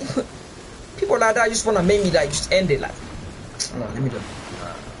like people like that just wanna make me like just end it like. No, let me go.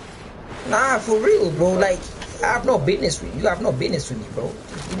 Nah, for real, bro. Like I have no business with you. You have no business with me, bro.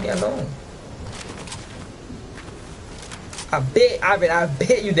 Just leave me alone. I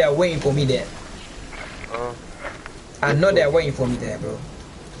bet you they're waiting for me there. I know they're waiting for me there, bro.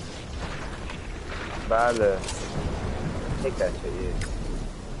 Bale. Take that shit, yeah.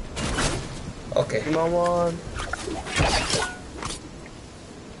 Okay. Come on.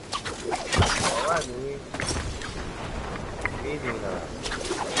 Alright, me. Easy now.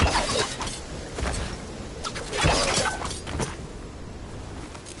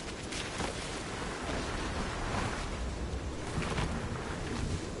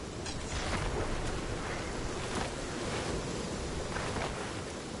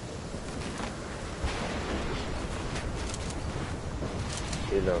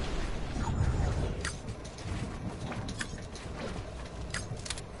 Enough.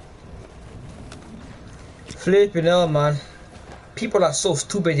 Flipping hell, man. People are so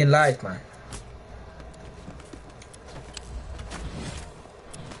stupid in life, man.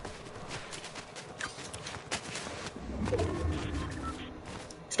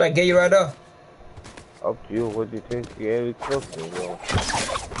 Should I get you right up? Up to you. What do you think? Yeah, we close to bro.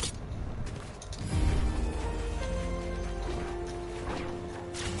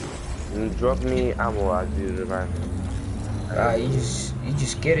 And drop me ammo as you revive me. You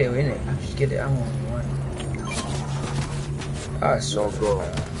just get it, innit? I just get it. I'm on one. I swear No to go.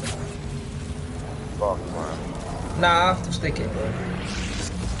 God. Fuck, man. Nah, I have to stick it, bro.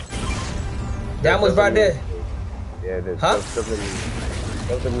 The Just ammo's right there. Yeah, there's Huh? stuff in me.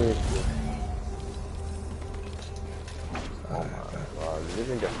 Stuff in me. Oh my god, leave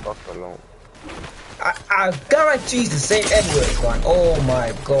me the fuck alone. I guarantee it's the same Edward one. Oh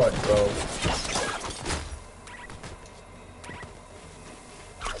my god, bro.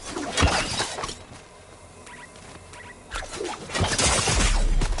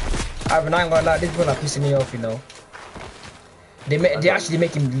 I'm not gonna lie, this people are pissing me off, you know. They actually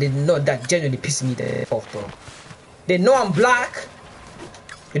making, they know that genuinely pissing me off, bro. They know I'm black.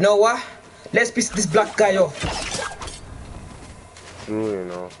 You know what? Let's piss this black guy off. True, you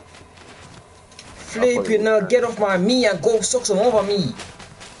know. Flip, you know, get off me and go suck some over me.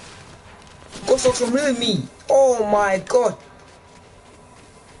 Go suck some with me. Oh my god.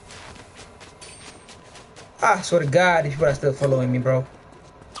 I swear to God, these people are still following me, bro.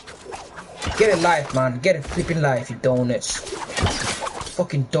 Get a life, man. Get a flipping life, you donuts.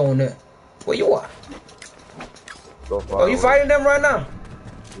 Fucking donut. Where you are? So far Oh, you away. fighting them right now?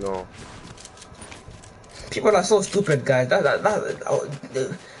 No. People are so stupid, guys.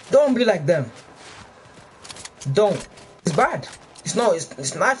 Don't be like them. Don't. It's bad. It's not.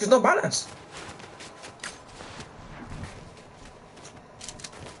 It's life. It's not balanced.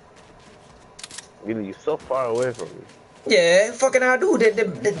 Really, you're so far away from me. Yeah, fucking I do.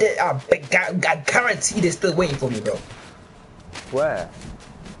 I guarantee they're still waiting for me, bro. Where?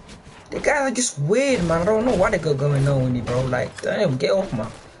 The guys are just weird, man. I don't know what they got going on with me, bro. Like, damn, get off,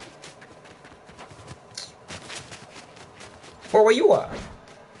 man. Bro, where you are?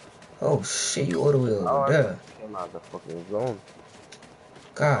 Oh shit, you all the way over there. I came out the fucking zone.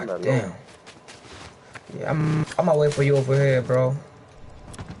 God damn. Yeah, I'm gonna wait for you over here, bro.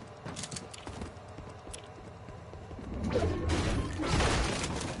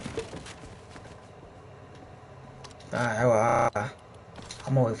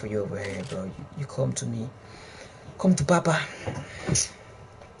 I'm gonna wait for you over here, bro. You come to me. Come to Papa.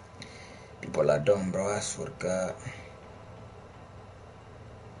 People are dumb, bro. I swear to God.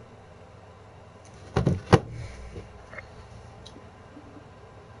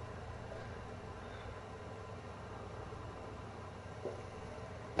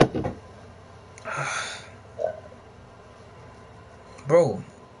 Bro.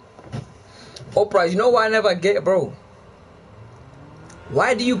 Oprah, you know what I never get, bro?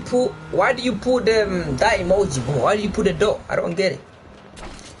 Why do you put that emoji, bro? Why do you put a dot? I don't get it.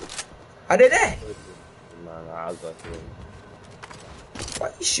 Are they there? Nah, I got you.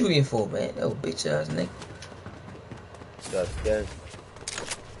 What you shooting for, man? Oh, bitch ass nigga. That's scared.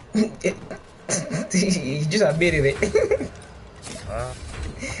 You just admitted it. Huh?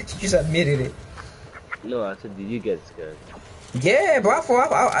 You just admitted it. No, I said, did you get scared? Yeah, bro. I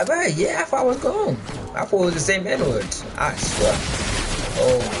thought I was gone. I thought it was the same N-words. I swear.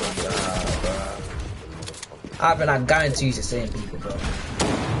 Oh my god, bro. I guarantee it's the same people, bro.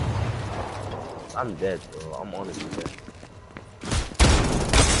 I'm dead, bro. I'm honestly dead.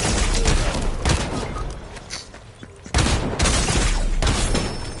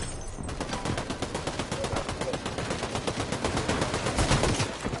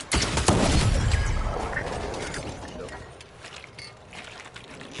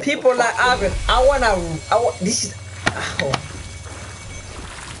 People like Alvin, this is. Oh.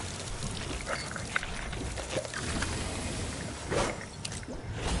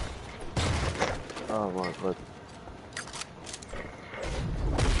 Oh my god.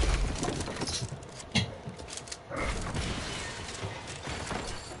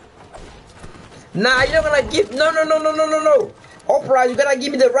 Nah, you're not gonna give. No. Oprah, you gotta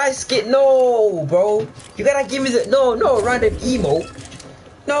give me the right skin. No, bro. You gotta give me the. No, random emo.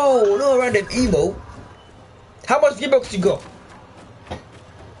 No, random emo. How much V-Bucks you got?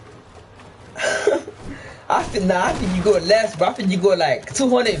 I think you go less, but I think you go like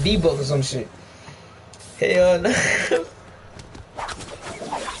 200 V-Bucks or some shit. Hell no.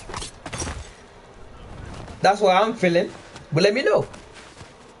 That's what I'm feeling. But let me know.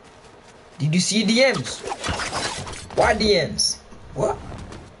 Did you see DMs? Why DMs? What?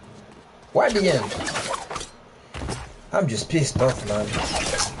 Why DMs? I'm just pissed off, man.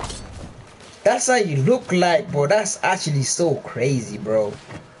 That's how you look like, bro. That's actually so crazy, bro.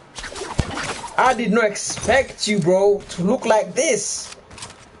 I did not expect you, bro, to look like this.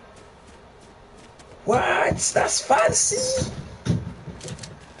 What? That's fancy.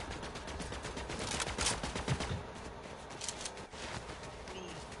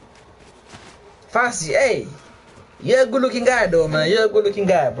 Fasty, hey, you're a good-looking guy, though, man. You're a good-looking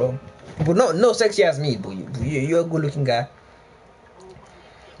guy, bro. But no sexy as me, but you're a good-looking guy.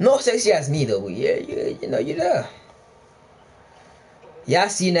 No sexy as me, though. But yeah, you know, you're there. Yeah, I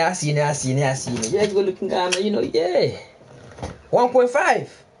seen it. You're a good-looking guy, man. You know, yeah. 1.5.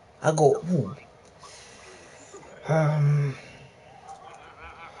 I go, ooh. Um,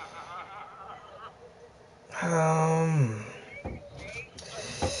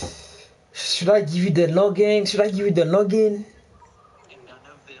 should I give you the login?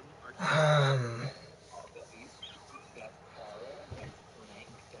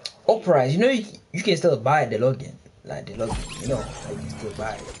 Opera, you know you can still buy the login. Like the login, you know, like you can still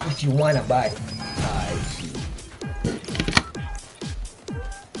buy it. If you wanna buy it. I see.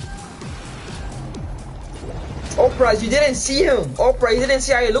 Opera, you didn't see him. Opera, you didn't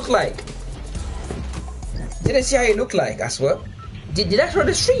see how he looked like. I swear. Did I show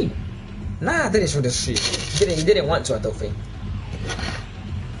the stream? Nah, I didn't show the stream. He didn't want to, I don't think.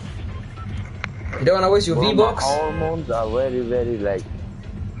 You don't wanna waste your V-Bucks? My hormones are very like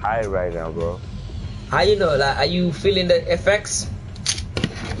high right now, bro. How you know? Like, are you feeling the effects?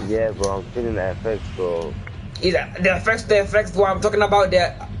 Yeah, bro, I'm feeling the effects, bro. Is that the effects what I'm talking about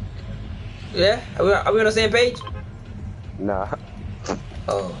there? Yeah? Are we on the same page? Nah.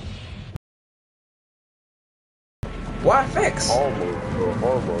 Oh. What effects? Hormones, bro,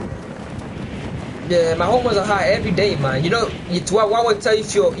 hormones. Yeah, my hormones are high every day, man. You know, why would tell you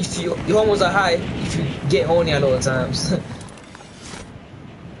if your hormones are high if you get horny a lot of times.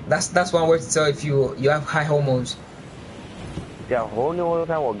 That's one word to tell if you have high hormones. Yeah, horny all the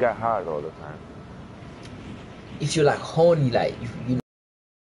time or get hard all the time? If you're like horny, like you know.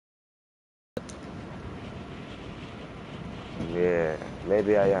 Yeah,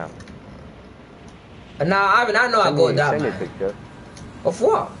 maybe I am. Nah, I know I got that, Send me a man. picture. Of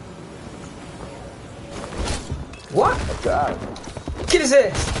what? What? What's that? Kill his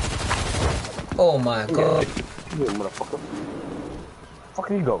ass! Oh my god. You motherfucker.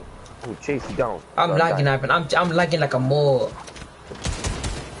 Fucking you go. Oh, chase you down. I'm lagging, Ivan. I'm lagging like a mole.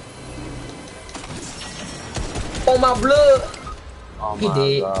 Oh my blood! Oh He my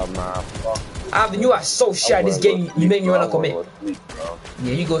did. god, man. Fuck. Ivan, you are so shy. This game, you make me wanna commit. Sleep,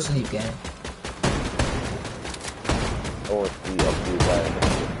 Yeah, you go sleep, gang. I want to sleep. I'll sleep right.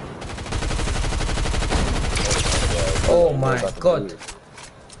 Oh my god.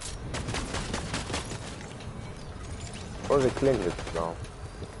 Where's the clinic now?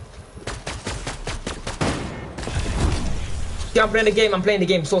 Yeah, I'm playing the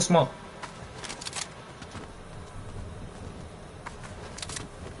game so small.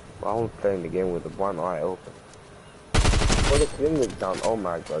 I'm playing the game with one eye open. Pull the clinic down. Oh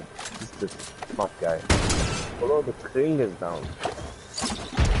my god. This smart guy. Pull the clinic down.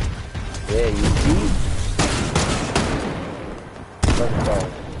 Yeah, you see? Let's go.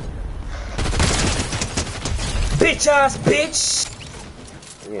 Bitch ass bitch!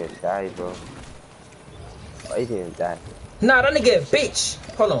 You didn't die, bro. Why you didn't die? Nah, that nigga a bitch.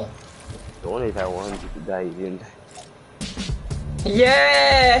 Hold on. The only time I wanted you to die, you didn't die.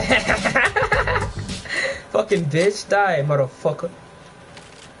 Yeah! Fucking bitch, die, motherfucker.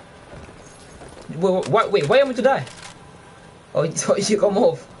 Wait, why am I to die? Oh, you come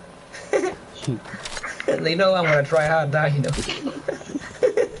off. They know I'm gonna try hard die, you know.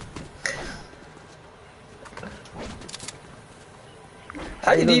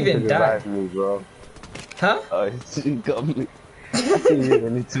 How did you even die? Me, bro. Huh? Oh, you got me. I didn't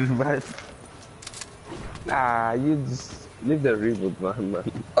even need to revive. Nah, you just leave the reboot, man.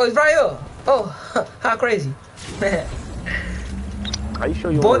 Oh, it's right here. Oh, how crazy. Are you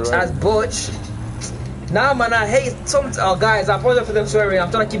sure you Butch as Butch. Nah, man, I hate some. Oh, guys, I apologize for them swearing. I'm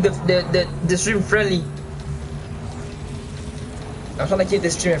trying to keep the stream friendly. I'm trying to keep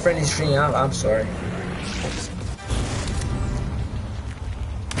the stream a friendly stream. I'm sorry.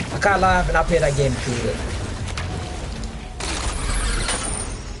 I can't laugh and I play that game too.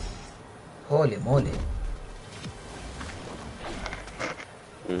 Holy moly.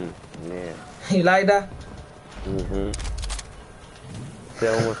 Yeah. You like that? Say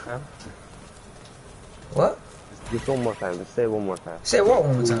it one more time. What? Just one more time. Just say it one more time. Say what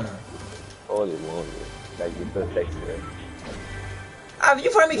one more time? Holy moly. Like you feel sexy, right? Have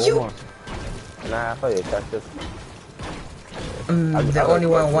you find me cute? Nah, I thought you touched this. The only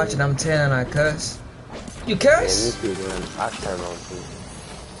one watching, I'm telling I curse. You curse? Yeah, me too, man. I turn on too.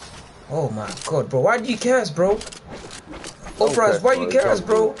 Oh my god, bro. Why do you curse, bro? Opras, why you curse,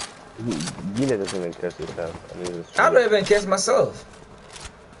 bro? You never even curse yourself. I don't even curse myself.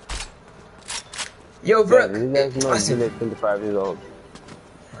 Yo, bro. You guys know I'm 25 years old.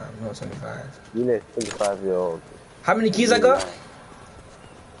 I'm not 25. You let 25-year-old. How many kids I got?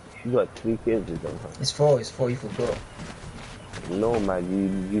 You got 3 kids with them, huh? It's 4. It's 4. You forgot. No,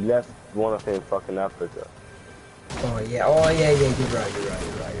 man. You left one of them in fucking Africa. Oh yeah.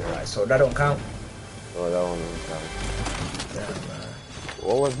 You're right. So that don't count. Oh, that one don't count. Damn, man.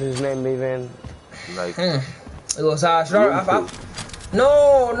 What was his name even? Like. It was No.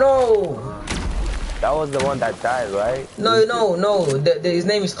 That was the one that died, right? No. His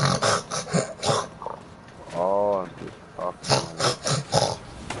name is. Oh, fuck.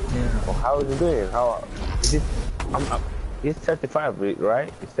 Yeah. Oh, how is he doing? How is it? He's 35,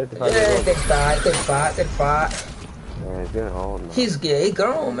 right? He's 35. Yeah, 35. Yeah, he's getting old now. He's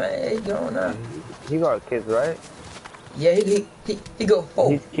grown, man. He's grown now. He got kids, right? Yeah, he got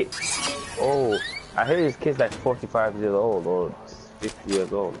 4. His kid. Oh, I heard his kid's like 45 years old or 50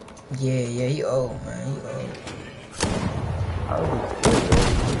 years old. Yeah, he old, man. He old.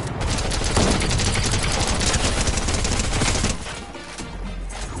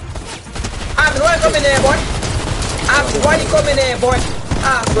 Why you coming there, boy? Why you coming there, boy?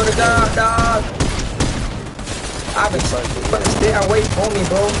 Go to God, dog. Stay away from me,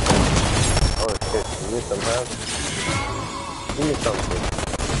 bro. Oh shit, you need some help? Give me something.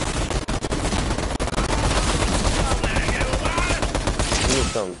 Give me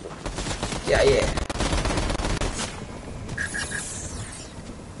something. Yeah.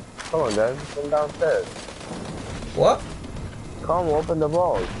 Come on, guys. Come downstairs. What? Come, open the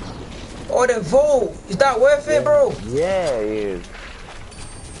vault. Oh, the vault. Is that worth it, bro? Yeah, it is.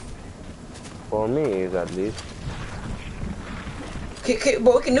 For me, it is at least.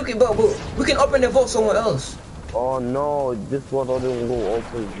 But we can look it, but we can open the vault somewhere else. Oh no, this vault doesn't go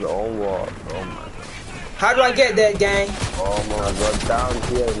open the own vault. Oh my god. How do I get that, gang? Oh my god, down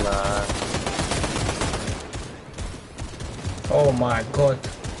here, man. Oh my god.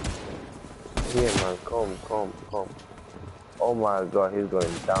 Here, man, come. Oh my god, he's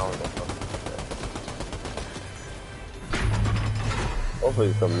going down.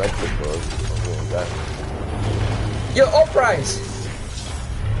 Hopefully some Mexico. Yo, Uprise.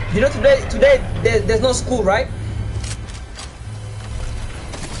 You know today there's no school, right?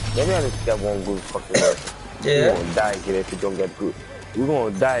 Let me at least get one good fucking word. Yeah. We're gonna die here if you don't get good. We're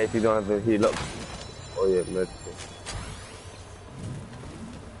gonna die if you don't have a heal up. Oh yeah, Mexico.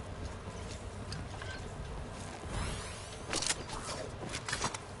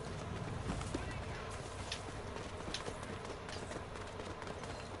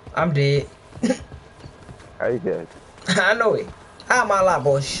 I'm dead. How you dead? I know it. How am I alive,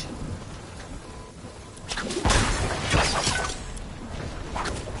 boss?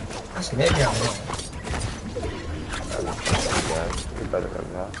 That's maybe I'm wrong. You better than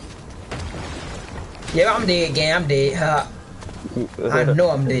that. Yeah, I'm dead again. I'm dead. I know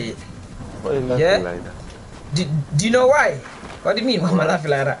I'm dead. Why you laughing Yeah? like that? Do you know why? What do you mean? Why am I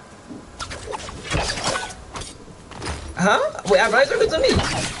laughing like that? Huh? Wait, I'm right talking to me.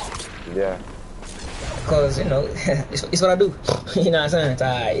 Yeah. Cause you know, it's what I do. You know what I'm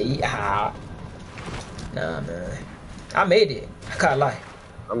saying? Nah, man. I made it. I can't lie.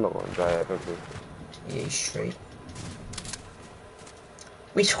 I'm not gonna die. I don't think so. Yeah, straight.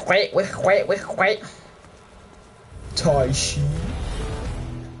 We quite. Taishi.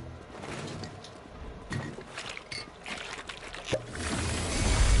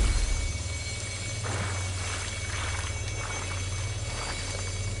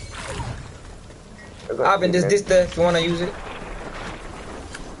 Alvin, this there if you wanna use it.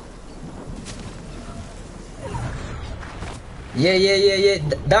 Yeah.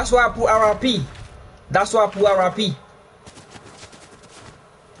 That's why I put RRP.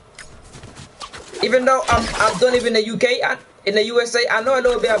 Even though I'm done even in the UK, in the USA, I know a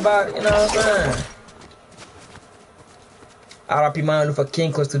little bit about it, you know what I'm saying? RRP Martin Luther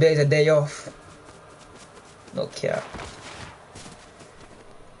King, cause today is a day off. No cap.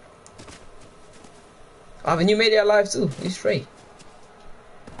 Alvin, you made it alive too. You straight.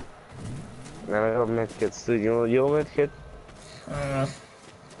 Man, I got medkits too. You want your medkit?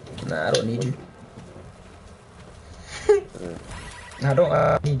 Nah, I don't need you. I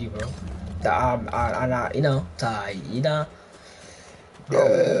don't need you, bro. I you know, you know.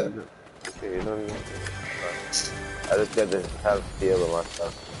 Okay, you don't need it. I just get the health deal of my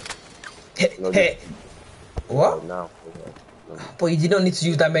stuff. Hey. What? Now. But you don't need to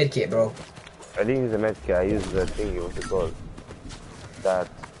use that medkit, bro. I didn't use the medkit. I used the thing. What's it called? That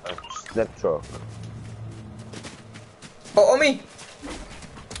step truck. Oh, me.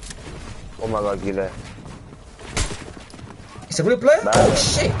 Oh my god, Gila. It's a real player? Nah. Oh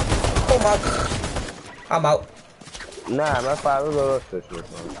shit. Oh my god. I'm out. نه من فردا درستش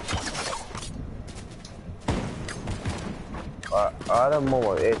میکنم. آره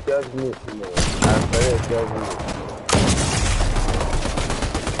مامان احتیاج نیست مامان، اصلا احتیاج نیست.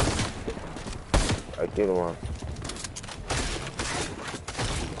 اکیل من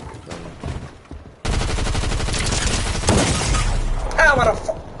Ah,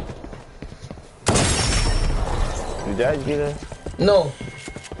 motherfucker. You died, Gila? No.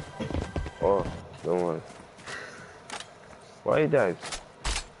 Oh, don't worry. Why you died?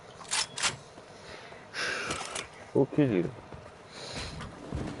 Who killed you?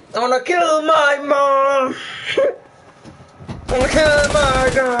 I wanna kill my mom. I wanna kill my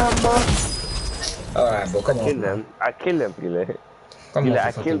grandma. Alright, bro, I come off, killed man. them. I killed them, Gila. Come Gila, off, you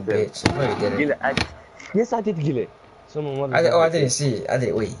I fucking killed them. bitch. No, you didn't. Gila, yes, I did, Gila. Someone wanted I to didn't see it. I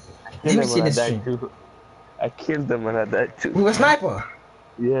didn't. Wait. I Let killed me them see and I the died stream. too. I killed them and I died too. With a sniper.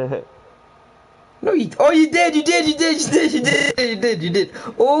 Yeah. No, you did. You did.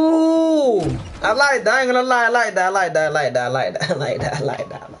 Oh, I like that. I ain't gonna lie. I like that.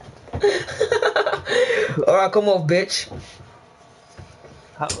 Alright, come off, bitch.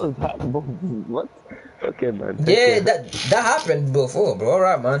 How was that? What? Okay, man. Take Yeah, care. that happened before, bro.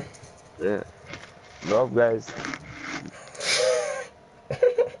 Alright, man. Yeah. Love, guys.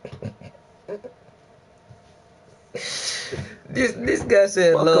 This guy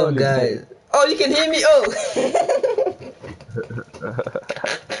said Fuck all love, you guys. guys. Oh, you can hear me. Oh,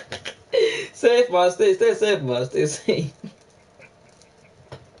 safe, man. Stay safe, man. Stay safe.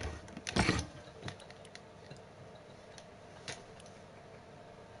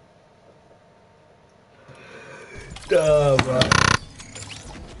 Duh, bro.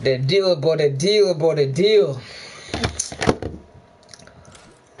 The deal, bro.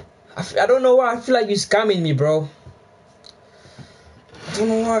 I don't know why I feel like you're scamming me, bro. I don't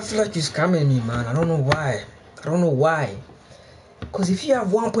know why I feel like you're scamming me, man. I don't know why. Cause if you have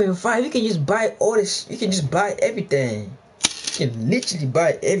 1.5, you can just buy all this. You can just buy everything. You can literally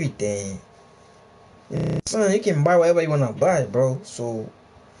buy everything. Son, you can buy whatever you wanna buy, bro. So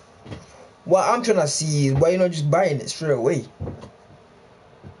what I'm trying to see is why you're not just buying it straight away.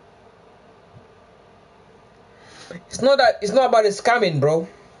 It's not about the scamming, bro.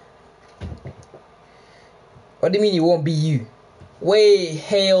 What do you mean it won't be you? Wait,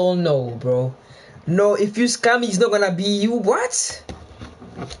 hell no, bro. No, if you scam me, it's not gonna be you. What?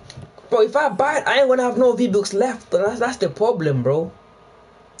 Bro, if I buy it, I ain't gonna have no V-Bucks left. That's the problem, bro.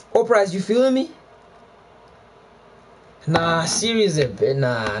 Oprah, you feeling me? Nah, serious a bit.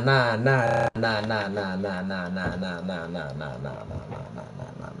 Nah.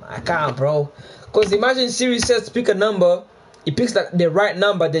 I can't, bro. Cause imagine Siri says pick a number, it picks the right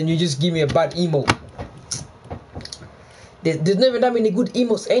number, then you just give me a bad emo. There's never that many good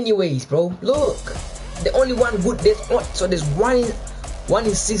emos anyways, bro. Look, the only one good there's one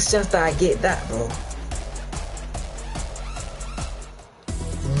in 6 chance that I get that, bro.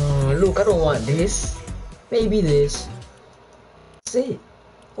 Look, I don't want this. Maybe this. That's it.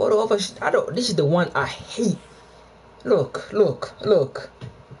 What other I don't. This is the one I hate. Look.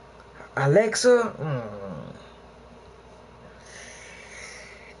 Alexa.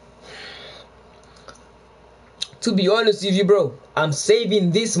 To be honest with you, bro, I'm saving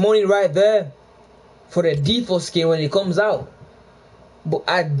this money right there for the default skin when it comes out. But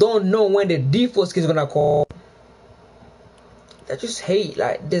I don't know when the default skin is gonna come. I just hate,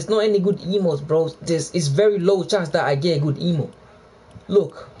 like, there's not any good emos, bro. It's very low chance that I get a good emo.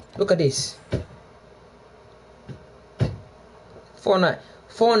 Look at this. Fortnite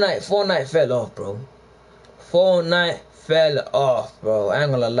fell off, bro. Fortnite fell off, bro. I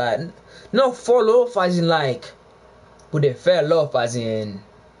ain't gonna lie. No, fall off as in like, but they fell off as in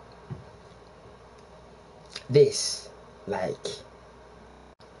this, like,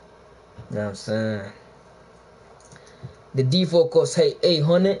 you know what I'm saying? The default costs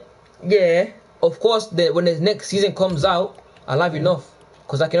 800. Yeah, of course. When the next season comes out, I'll have enough,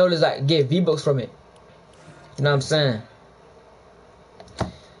 cause I can always like get V-Bucks from it. You know what I'm saying?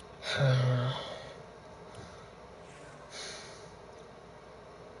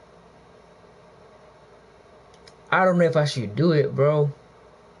 I don't know if I should do it, bro.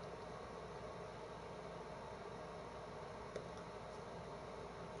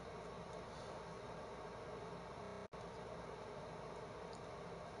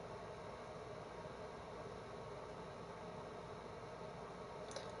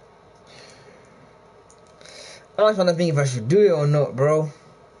 I'm trying to think if I should do it or not, bro.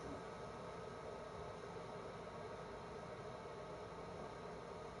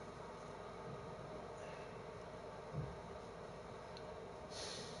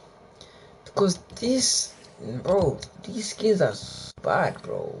 Because this Bro, these skins are bad,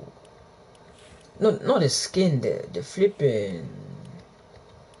 bro. No, not the skin, the flipping.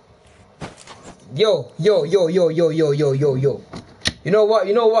 Yo, yo, yo, yo, yo, yo, yo, yo, yo. You know what?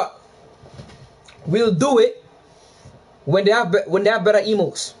 You know what? We'll do it when they have better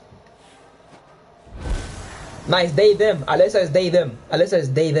emotes. Nice, they them. Unless it's they them. Unless it's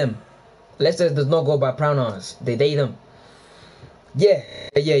they them. Unless it does not go by pronouns. They them. Yeah,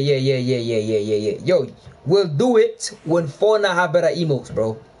 yeah, yeah, yeah, yeah, yeah, yeah, yeah, yeah. Yo, we'll do it when Fortnite have better emotes,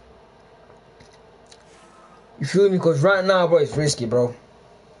 bro. You feel me? Cause right now, bro, it's risky, bro.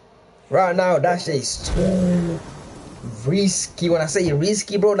 Right now, that shit is too risky. When I say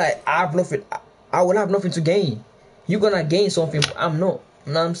risky, bro, like I have nothing. I will have nothing to gain. You gonna gain something? I'm not.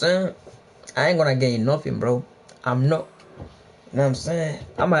 You know what I'm saying? I ain't gonna gain nothing, bro. I'm not. You know what I'm saying?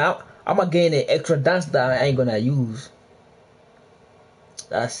 I'm gonna gain an extra dance that I ain't gonna use.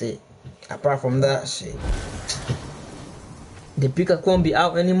 That's it. Apart from that shit, the pickers won't be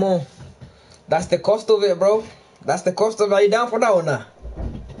out anymore. That's the cost of it, bro. That's the cost of it. Are you down for that or not?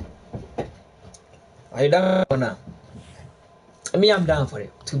 Are you down for that? I mean, I'm down for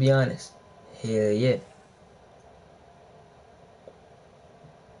it, to be honest. Hell yeah.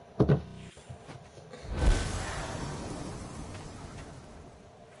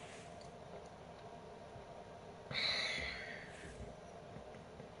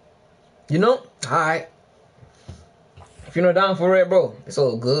 You know? Alright. If you're not down for it, bro, it's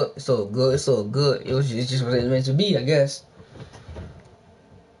all good. It's all good. It's all good. It's just what it's meant to be, I guess.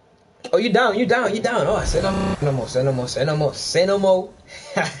 Oh, you down? You down? You down? Oh, say no more. No more. Say no more. Say no more. Say no more.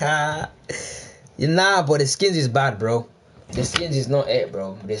 Nah, but the skins is bad, bro. The skins is not it,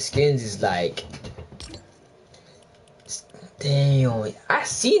 bro. The skins is like, damn. I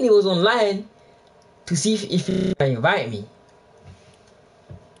seen it was online to see if he can invite me.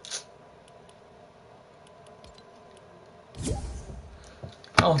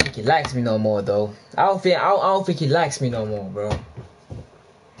 I don't think he likes me no more, though. I don't think he likes me no more, bro.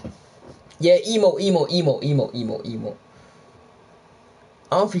 Yeah, emo, emo, emo, emo, emo, emo.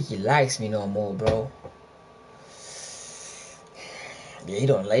 I don't think he likes me no more, bro. Yeah, he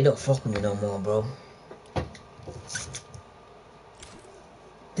don't fuck with me no more, bro.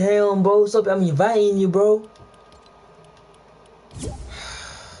 Damn, bro, stop! I'm inviting you, bro.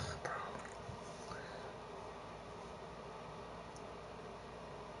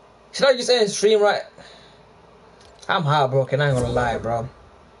 Should I just end stream right? I'm heartbroken. I ain't gonna lie, bro.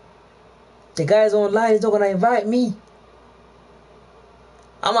 The guys online is not gonna invite me.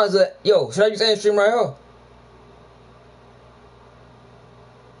 I'm as a yo. Should I just end stream right here?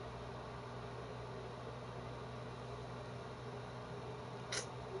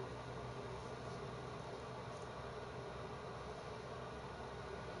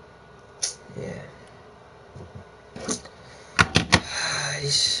 Yeah.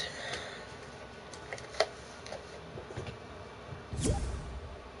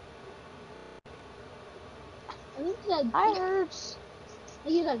 I heard.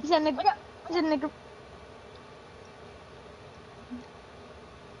 He's a nigga. He's a nigga.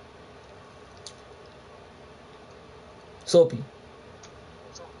 Soapy.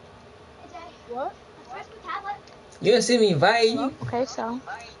 What? You didn't see me inviting you? Okay, so.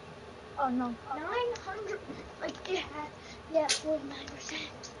 Oh no. 900. Like yeah, 49%.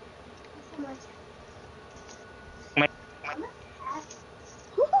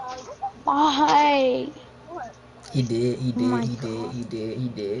 Why? What? He did. He Oh did. my He did. god. He did. He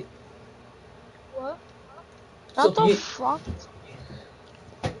did. What? What Soapy, the you. fuck?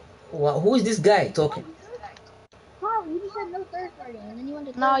 Who is this guy talking? Wow, you just said no third party, and then you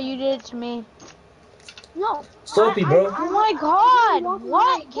went to. No, you did it to me. No. Soapy, bro. Oh my god!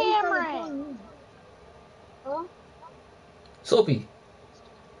 What, Cameron? Huh? Soapy. Wait,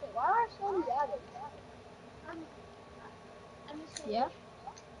 why are songs added? Yeah?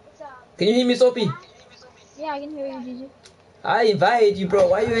 Can you hear me, Soapy? Yeah, I can hear you, Gigi. I invited you, bro.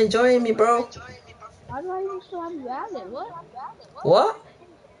 Why you enjoying me, bro? Why do I even still have you added? What? What?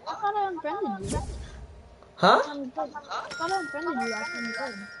 I thought I unfriended you. Huh? Last time we played. I thought I unfriended you last time we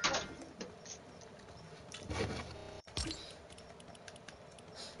played.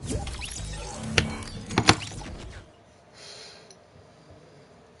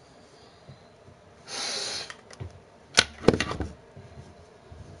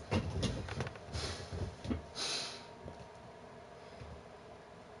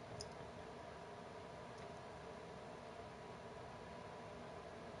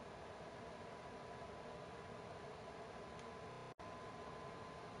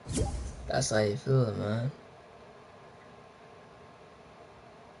 That's how you feel, man.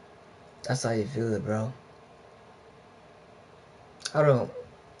 That's how you feel, bro. I don't.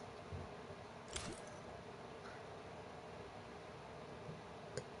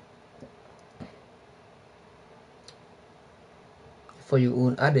 For you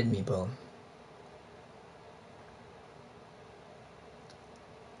own added me, bro.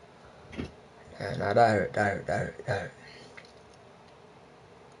 Yeah, nah, that hurt. That hurt. That hurt. That hurt.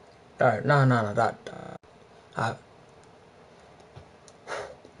 That hurt. Nah, nah, nah.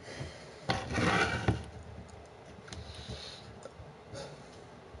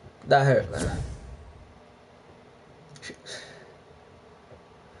 That hurt, man.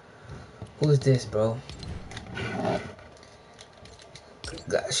 Who's this, bro?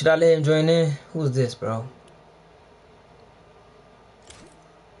 Should I let him join in? Who's this, bro?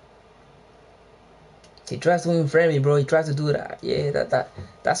 He tries to unfriend me, bro. He tries to do that. Yeah,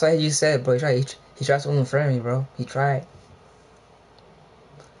 that's what he just said, bro. He tries to unfriend me, bro. He tried.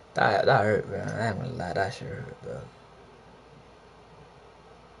 That hurt, bro. I ain't gonna lie, that shit hurt, bro.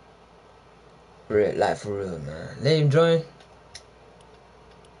 Real life for real, man. Let him join.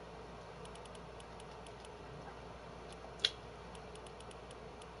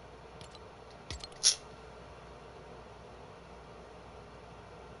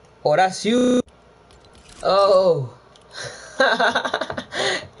 Oh, that's you. Oh.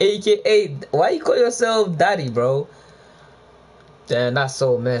 AKA, why you call yourself daddy, bro? Damn, that's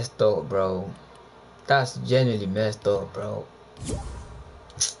so messed up, bro. That's genuinely messed up, bro.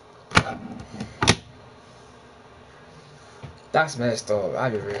 That's messed up. I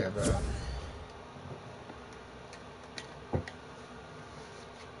be real, bro.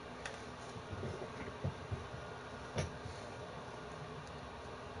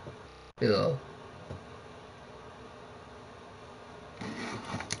 Yo.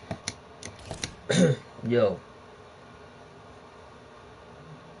 Yo.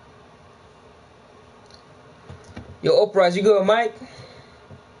 Yo, Uprise, you good, Mike?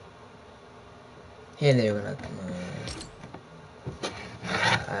 He ain't even gonna come on.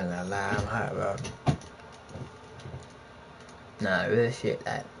 I ain't gonna lie, I'm hot, bro. Nah, real shit,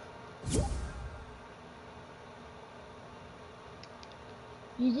 like.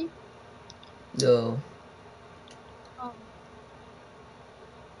 Easy. Yo.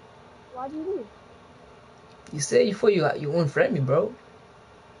 Why'd you leave? You said before you unfriend me, bro.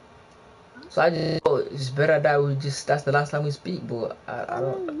 Huh? So I just, oh, it's better that we just, that's the last time we speak, but I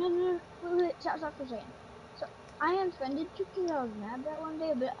don't. No. Wait, stop for a second. So I unfriended you because I was mad that one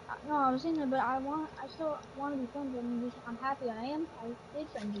day, but no, I was saying that, but I still want to be friends. I mean, I'm happy I did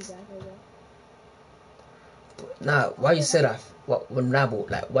friend you back, I guess. Nah, why you said that? What? Nah, but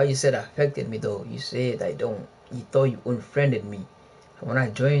like, why you said that affected me though? You said I don't. You thought you unfriended me, and when I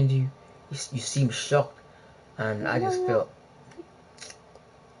joined you, you seemed shocked, and I just No, felt.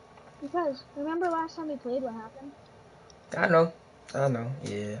 because remember last time we played, what happened? I know,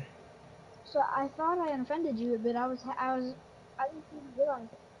 yeah. So I thought I unfriended you, but I didn't think you realized.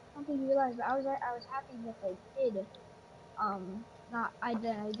 I don't think you realized, but I was happy that I did. Not I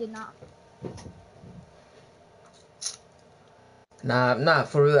did not. Nah,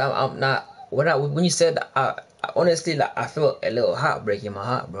 for real. I'm not. When you said that, honestly, like, I felt a little heartbreak in my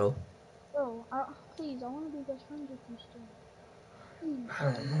heart, bro. Bro, please, I want to be best friends with you still. Please.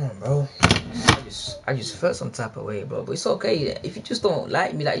 I don't know, bro. I just felt some type of way, bro. But it's okay. If you just don't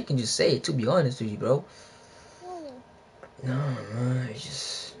like me, like, you can just say it. To be honest with you, bro. No, No, man. It's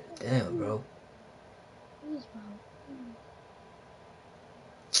just damn, please, bro. please, bro. Please.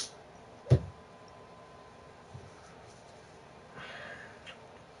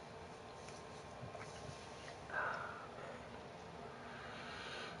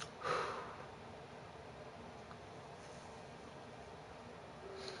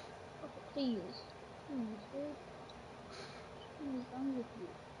 Okay, please. Please, dude. Just want to be friends with you.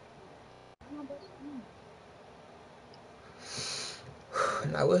 You're my best friend.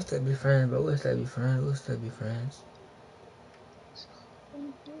 Nah, we'll still be friends, bro. We'll still be friends. We'll still be friends.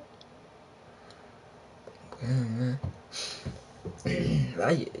 Thank you. Yeah, man.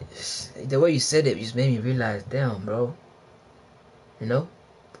 The way you said it just made me realize, damn, bro. You know,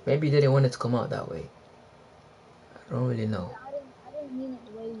 maybe they didn't want it to come out that way. I don't really know. Yeah, I didn't mean it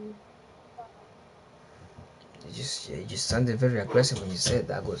the way you thought. You just sounded very aggressive when you said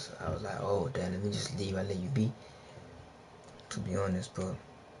that. I was like, oh, damn, let me just leave and let you be. To be honest, bro.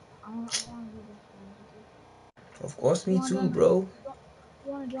 I want to be best friends with you. Of course, You me want to too, join? bro.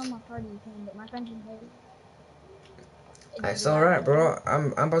 You want to join my party? You can, but my friends in here. It's It's black. alright, bro.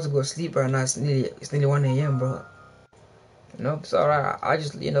 I'm about to go sleep right now. It's nearly 1 a.m., bro. No, it's alright. I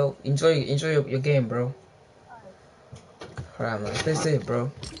just enjoy your game, bro. Alright. Alright, man. Stay safe, bro.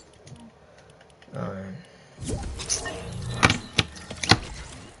 Alright.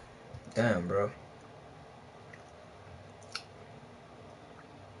 Damn, bro.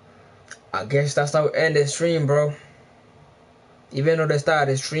 I guess that's how we end the stream, bro. Even though the start of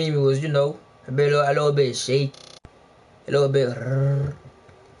the stream, it was, a little bit shaky, a little bit.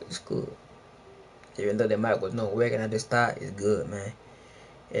 It's good. Even though the mic was not working at the start, it's good, man.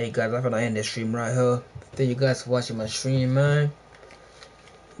 Hey guys, I'm gonna end the stream right here. Thank you guys for watching my stream, man.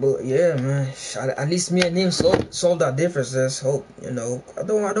 But yeah, man. At least me and him solved our differences. Hope I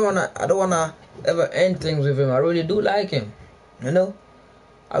don't wanna ever end things with him. I really do like him.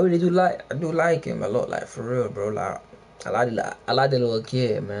 I really do like him a lot. Like for real, bro. Like I like the little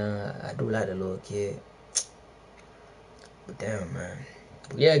kid, man. I do like the little kid. But damn, man.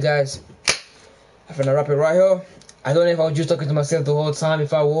 But yeah, guys. I'm gonna wrap it right here. I don't know if I was just talking to myself the whole time.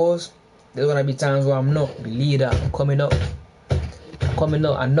 If I was, there's gonna be times where I'm not. Believe that. I'm coming up.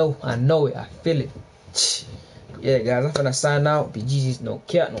 I know it. I feel it. Yeah, guys, I'm gonna sign out. Bgeezy, no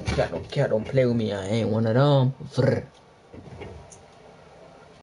cat. Don't play with me. I ain't one of them.